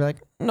dying?" You'd be like,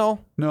 "No,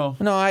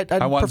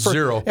 I want prefer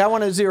 0. Yeah, I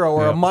want a 0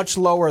 or a much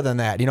lower than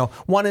that.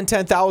 1 in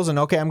 10,000.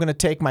 Okay, I'm going to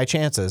take my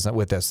chances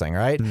with this thing,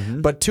 right?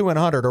 But 2 in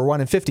 100 or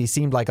 1 in 50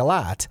 seemed like a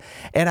lot.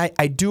 And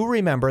I do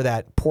remember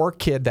that poor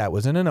kid that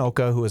was in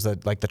Anoka who was the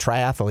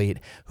triathlete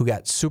who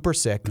got super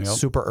sick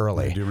super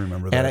early. I do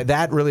remember that. And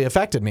that really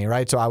affected me,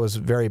 right? So I was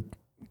very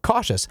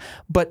cautious.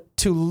 But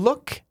to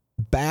look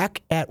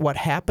back at what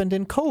happened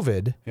in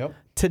COVID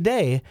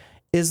today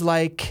is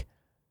like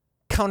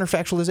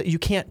counterfactual. You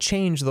can't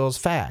change those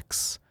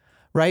facts,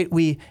 right?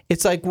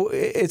 It's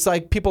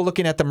like people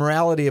looking at the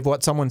morality of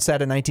what someone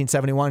said in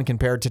 1971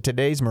 compared to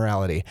today's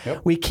morality.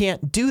 Yep. We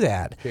can't do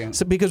that. Can't.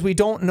 So because we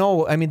don't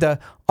know. I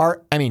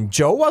mean,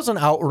 Joe wasn't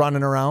out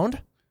running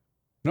around.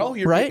 No,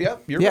 you're right.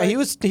 You're right. He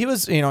was.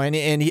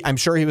 I'm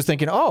sure he was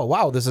thinking, oh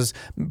wow, this is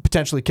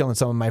potentially killing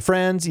some of my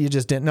friends. You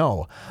just didn't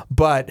know.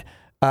 But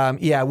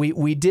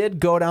we did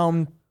go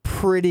down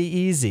pretty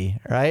easy,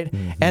 right?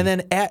 Mm-hmm. And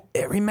then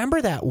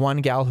remember that one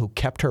gal who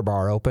kept her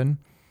bar open,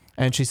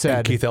 and she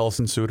said, Keith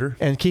Ellison Suter,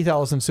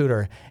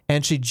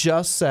 and she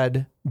just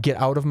said, "Get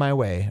out of my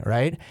way,"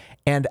 right?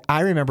 And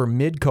I remember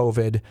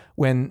mid-COVID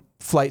when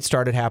flights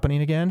started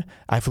happening again.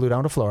 I flew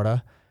down to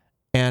Florida,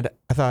 and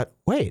I thought,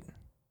 wait,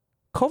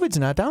 COVID's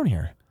not down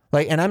here.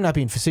 And I'm not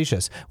being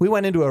facetious. We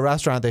went into a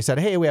restaurant. They said,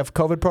 hey, we have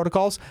COVID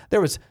protocols. There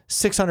was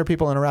 600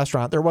 people in a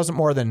restaurant. There wasn't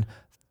more than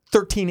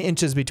 13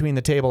 inches between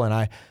the table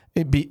and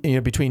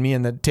between me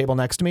and the table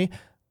next to me.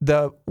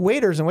 The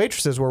waiters and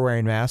waitresses were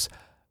wearing masks.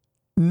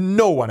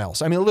 No one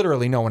else. I mean,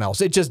 literally no one else.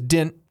 It just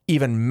didn't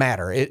even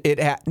matter. It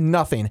had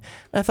nothing.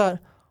 And I thought,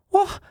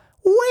 well,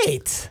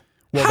 wait.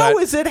 How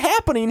is it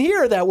happening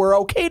here that we're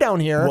okay down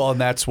here? Well, and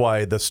that's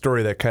why the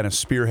story that kind of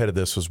spearheaded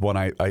this was one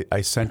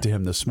I sent to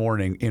him this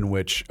morning, in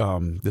which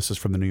this is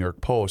from the New York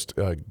Post.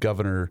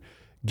 Governor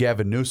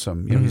Gavin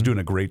Newsom, he's doing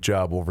a great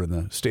job over in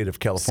the state of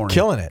California, he's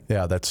killing it.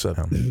 Yeah,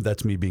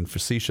 that's me being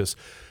facetious.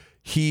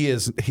 He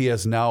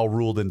has now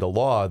ruled into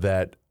law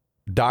that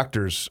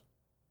doctors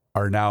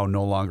are now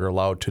no longer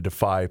allowed to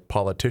defy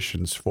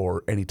politicians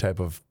for any type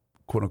of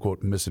quote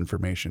unquote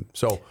misinformation.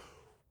 So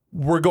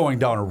we're going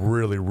down a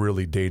really,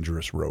 really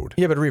dangerous road.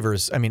 Yeah, but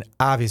Reavers, I mean,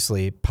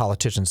 obviously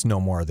politicians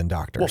know more than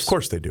doctors. Well, of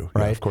course they do.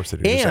 Right? Yeah, of course they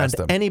do. And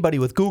anybody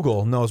with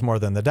Google knows more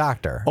than the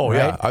doctor. Oh,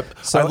 right? yeah.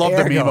 I love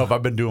the meme of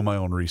I've been doing my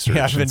own research.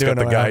 Yeah, I've been doing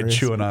the my guy own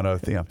chewing on a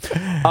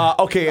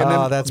okay. And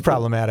then that's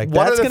problematic.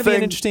 That's going to be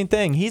an interesting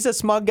thing. He's a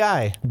smug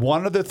guy.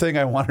 One other thing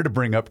I wanted to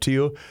bring up to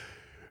you,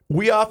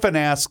 we often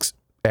ask,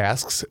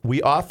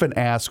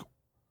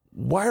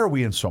 why are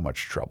we in so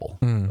much trouble?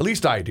 At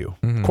least I do,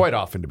 quite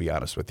often, to be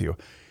honest with you.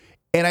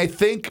 And I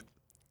think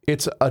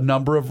it's a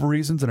number of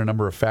reasons and a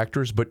number of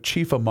factors, but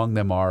chief among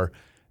them are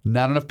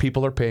not enough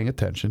people are paying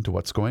attention to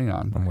what's going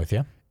on. I'm with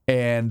you.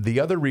 And the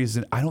other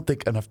reason, I don't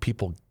think enough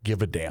people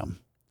give a damn.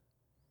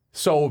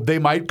 So they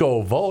might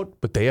go vote,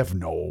 but they have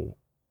no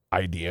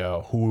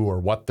idea who or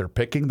what they're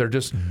picking. They're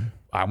just,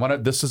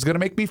 this is going to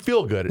make me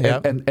feel good.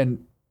 Yep.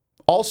 And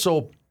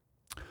also,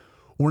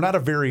 we're not a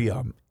very,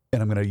 and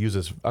I'm going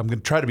to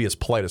try to be as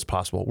polite as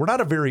possible. We're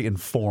not a very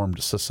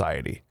informed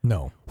society.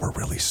 No. We're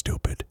really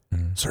stupid.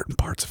 Certain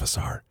parts of us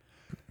are.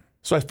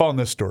 So I found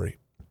this story.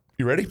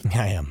 You ready?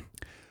 I am.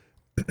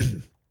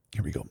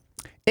 Here we go.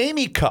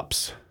 Amy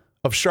Cups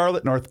of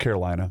Charlotte, North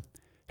Carolina,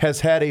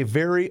 has had a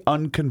very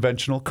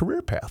unconventional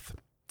career path.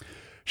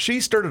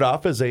 She started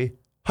off as a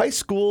high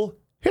school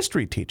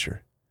history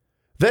teacher,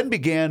 then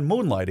began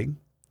moonlighting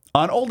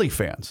on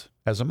OnlyFans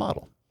as a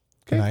model.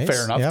 Okay, nice.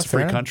 Fair enough. Yeah, it's a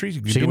free country.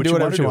 She can do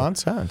whatever she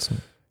wants.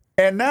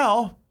 And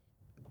now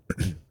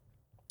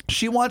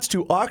she wants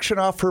to auction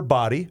off her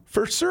body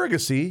for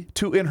surrogacy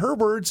to, in her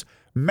words,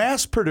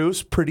 mass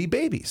produce pretty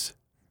babies.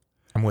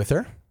 I'm with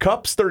her.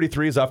 Cups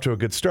 33 is off to a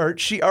good start.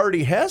 She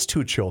already has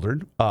 2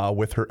 children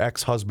with her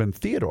ex-husband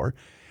Theodore,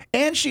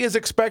 and she is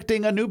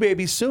expecting a new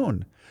baby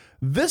soon,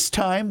 this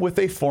time with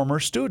a former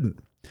student.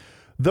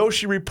 Though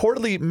she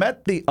reportedly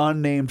met the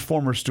unnamed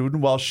former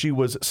student while he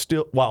was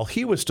still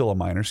a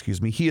minor,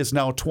 he is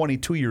now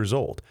 22 years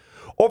old.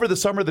 Over the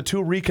summer, the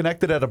two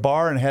reconnected at a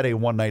bar and had a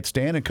one-night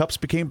stand, and Cups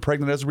became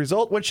pregnant as a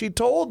result. When she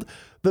told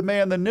the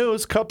man the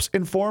news, Cups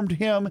informed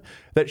him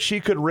that she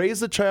could raise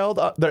the child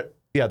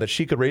that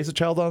she could raise the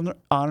child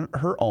on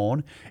her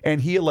own,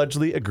 and he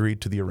allegedly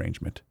agreed to the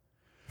arrangement.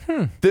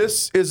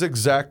 This is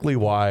exactly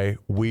why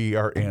we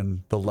are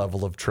in the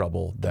level of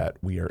trouble that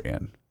we are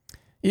in.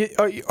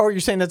 You're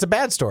saying that's a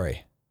bad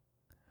story?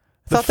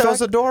 I thought that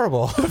was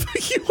adorable.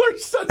 You are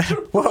such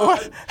a well,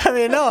 I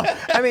mean, no.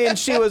 I mean,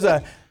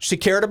 she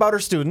cared about her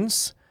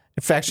students.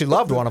 In fact, she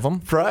loved one of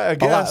them. I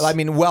guess. I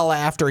mean, well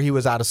after he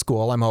was out of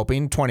school, I'm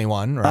hoping,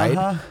 21, right?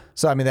 Uh-huh.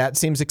 So, I mean, that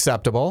seems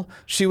acceptable.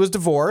 She was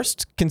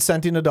divorced,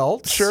 consenting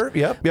adults. Sure,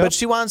 yep. But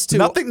she wants to...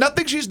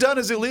 Nothing she's done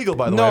is illegal,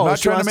 by the way. I'm not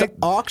she wants to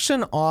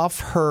auction off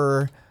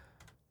her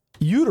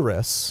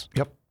uterus.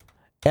 Yep.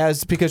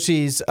 Because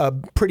she's a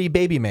pretty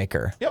baby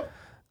maker. Yep.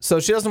 So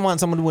she doesn't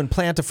want someone to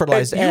implant a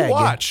fertilized egg.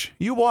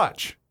 You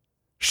watch.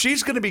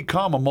 She's going to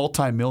become a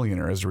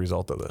multimillionaire as a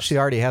result of this. She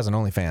already has an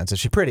OnlyFans. Is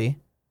she pretty?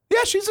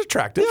 Yeah, she's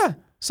attractive. Yeah.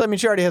 So, I mean,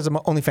 she already has an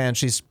OnlyFans.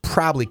 She's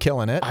probably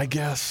killing it. I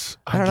guess.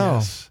 I don't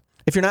know.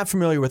 If you're not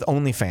familiar with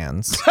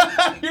OnlyFans.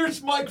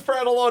 Here's Mike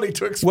Fratelloni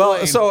to explain.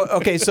 Well,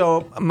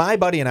 so my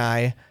buddy and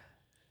I,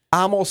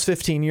 almost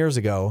 15 years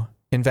ago,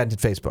 invented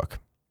Facebook.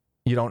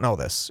 You don't know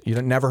this. You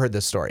never heard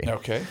this story.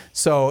 Okay.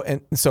 So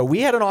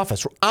we had an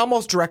office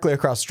almost directly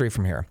across the street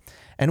from here.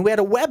 And we had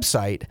a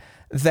website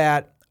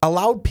that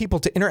allowed people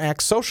to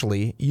interact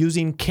socially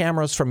using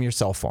cameras from your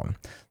cell phone.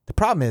 The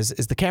problem is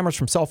the cameras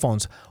from cell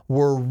phones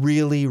were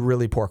really,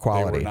 really poor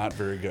quality. They were not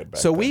very good back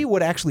So then. we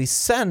would actually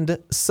send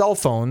cell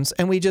phones,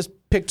 and we just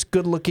picked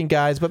good-looking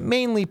guys, but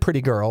mainly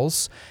pretty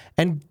girls,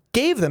 and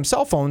gave them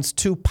cell phones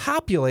to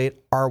populate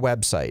our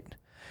website.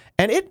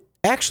 And it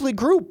actually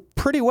grew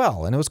pretty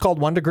well, and it was called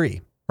 1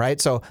 Degree. Right,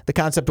 so the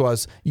concept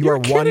was You're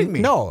kidding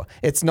me. No,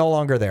 it's no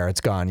longer there. It's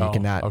gone. You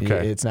cannot.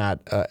 okay. It's not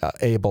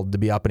able to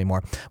be up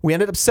anymore. We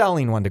ended up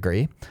selling 1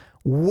 Degree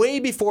way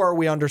before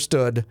we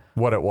understood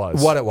what it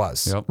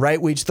was. Yep. Right,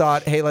 we just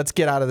thought, hey, let's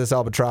get out of this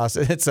albatross.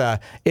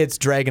 It's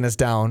dragging us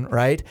down.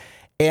 Right,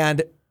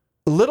 and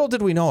little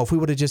did we know if we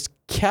would have just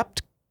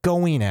kept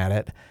going at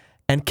it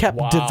and kept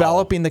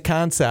developing the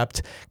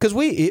concept, because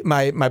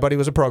my buddy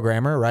was a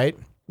programmer. Right,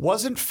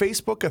 wasn't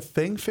Facebook a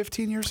thing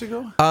 15 years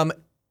ago?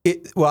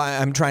 Well,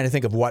 I'm trying to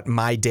think of what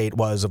my date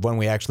was of when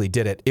we actually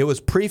did it. It was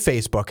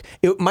pre-Facebook.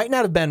 It might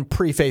not have been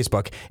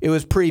pre-Facebook. It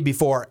was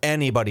before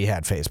anybody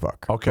had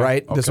Facebook. Okay.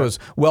 Right? Okay. This was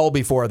well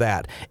before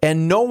that.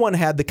 And no one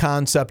had the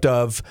concept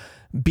of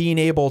being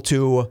able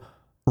to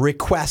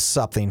request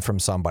something from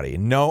somebody.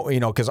 No,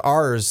 because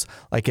ours,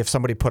 like if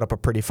somebody put up a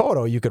pretty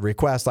photo, you could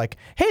request like,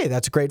 hey,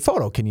 that's a great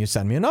photo. Can you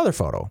send me another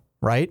photo?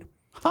 Right?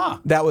 Huh.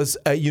 That was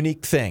a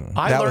unique thing.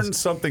 I learned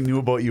something new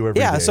about you every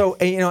day. Yeah, so,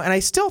 and I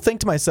still think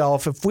to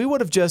myself, if we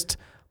would have just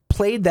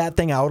played that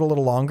thing out a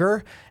little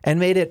longer and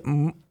made it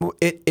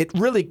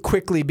really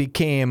quickly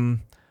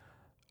became,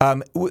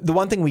 the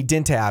one thing we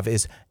didn't have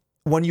is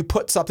when you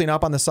put something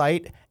up on the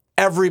site,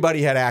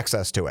 everybody had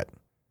access to it.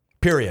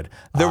 Period.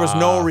 There was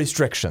no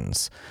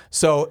restrictions.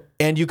 So,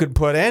 and you could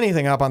put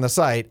anything up on the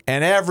site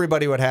and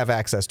everybody would have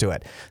access to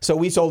it. So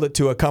we sold it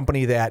to a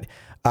company that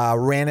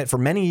ran it for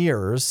many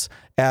years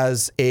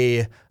as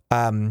a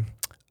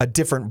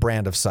different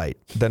brand of site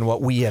than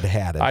what we had it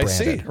branded. I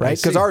see. Right?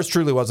 Because ours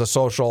truly was a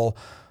social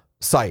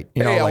site.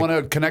 I want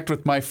to connect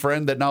with my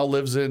friend that now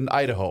lives in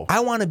Idaho. I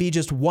want to be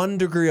just 1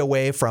 degree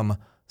away from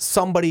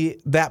somebody,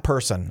 that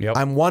person. Yep.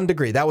 I'm 1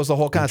 degree. That was the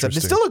whole concept.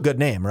 It's still a good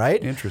name,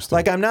 right? Interesting.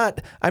 Like I'm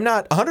not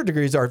 100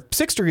 degrees or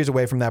 6 degrees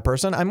away from that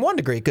person. I'm 1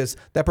 degree because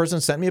that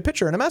person sent me a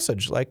picture and a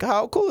message. Like,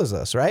 how cool is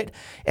this, right?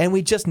 And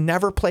we just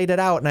never played it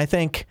out. And I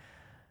think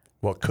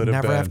what could have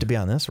never been. have to be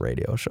on this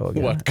radio show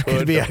again. What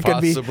could I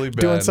could be possibly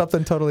doing been.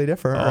 something totally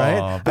different,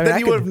 right? But then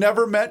you would have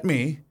never met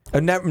me.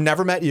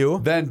 Never met you.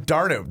 Then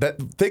darn it!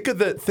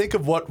 Think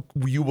of what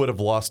you would have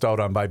lost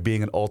out on by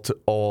being an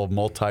all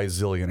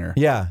multi-zillionaire.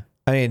 Yeah.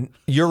 I mean,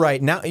 you're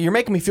right. Now you're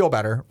making me feel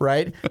better,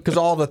 right? Because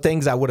all the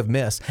things I would have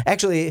missed.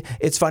 Actually,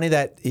 it's funny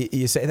that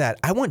you say that.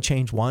 I wouldn't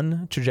change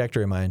one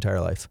trajectory in my entire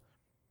life.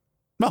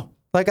 No.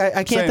 Like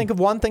I can't think of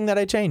one thing that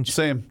I changed.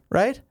 Same.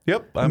 Right?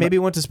 Yep. Maybe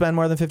went to spend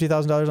more than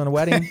 $50,000 on a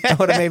wedding. I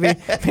would have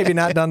maybe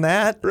not done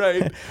that.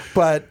 Right.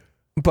 But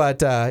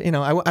I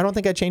don't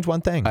think I'd change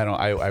one thing.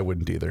 I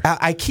wouldn't either.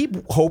 I keep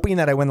hoping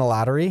that I win the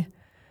lottery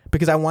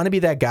because I want to be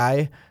that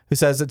guy who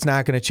says it's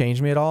not going to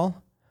change me at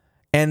all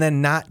and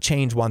then not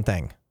change one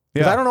thing.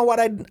 Because I don't know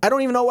I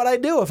don't even know what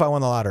I'd do if I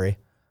won the lottery.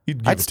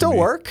 I'd still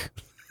work.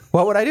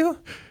 What would I do?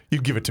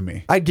 You'd give it to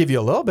me. I'd give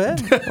you a little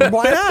bit.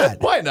 Why not?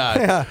 Why not?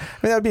 Yeah, I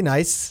mean, that would be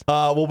nice.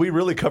 Well, we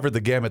really covered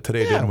the gamut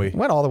today, didn't we?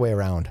 Went all the way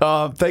around.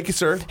 Thank you,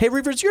 sir. Hey,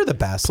 Reavers, you're the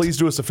best. Please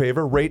do us a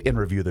favor, rate and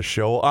review the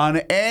show on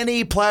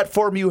any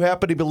platform you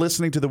happen to be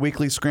listening to the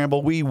Weekly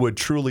Scramble. We would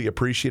truly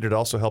appreciate it. It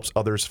also helps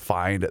others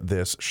find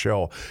this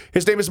show.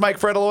 His name is Mike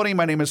Fredoloni.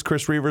 My name is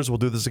Chris Reavers. We'll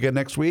do this again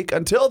next week.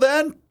 Until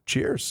then,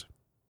 cheers.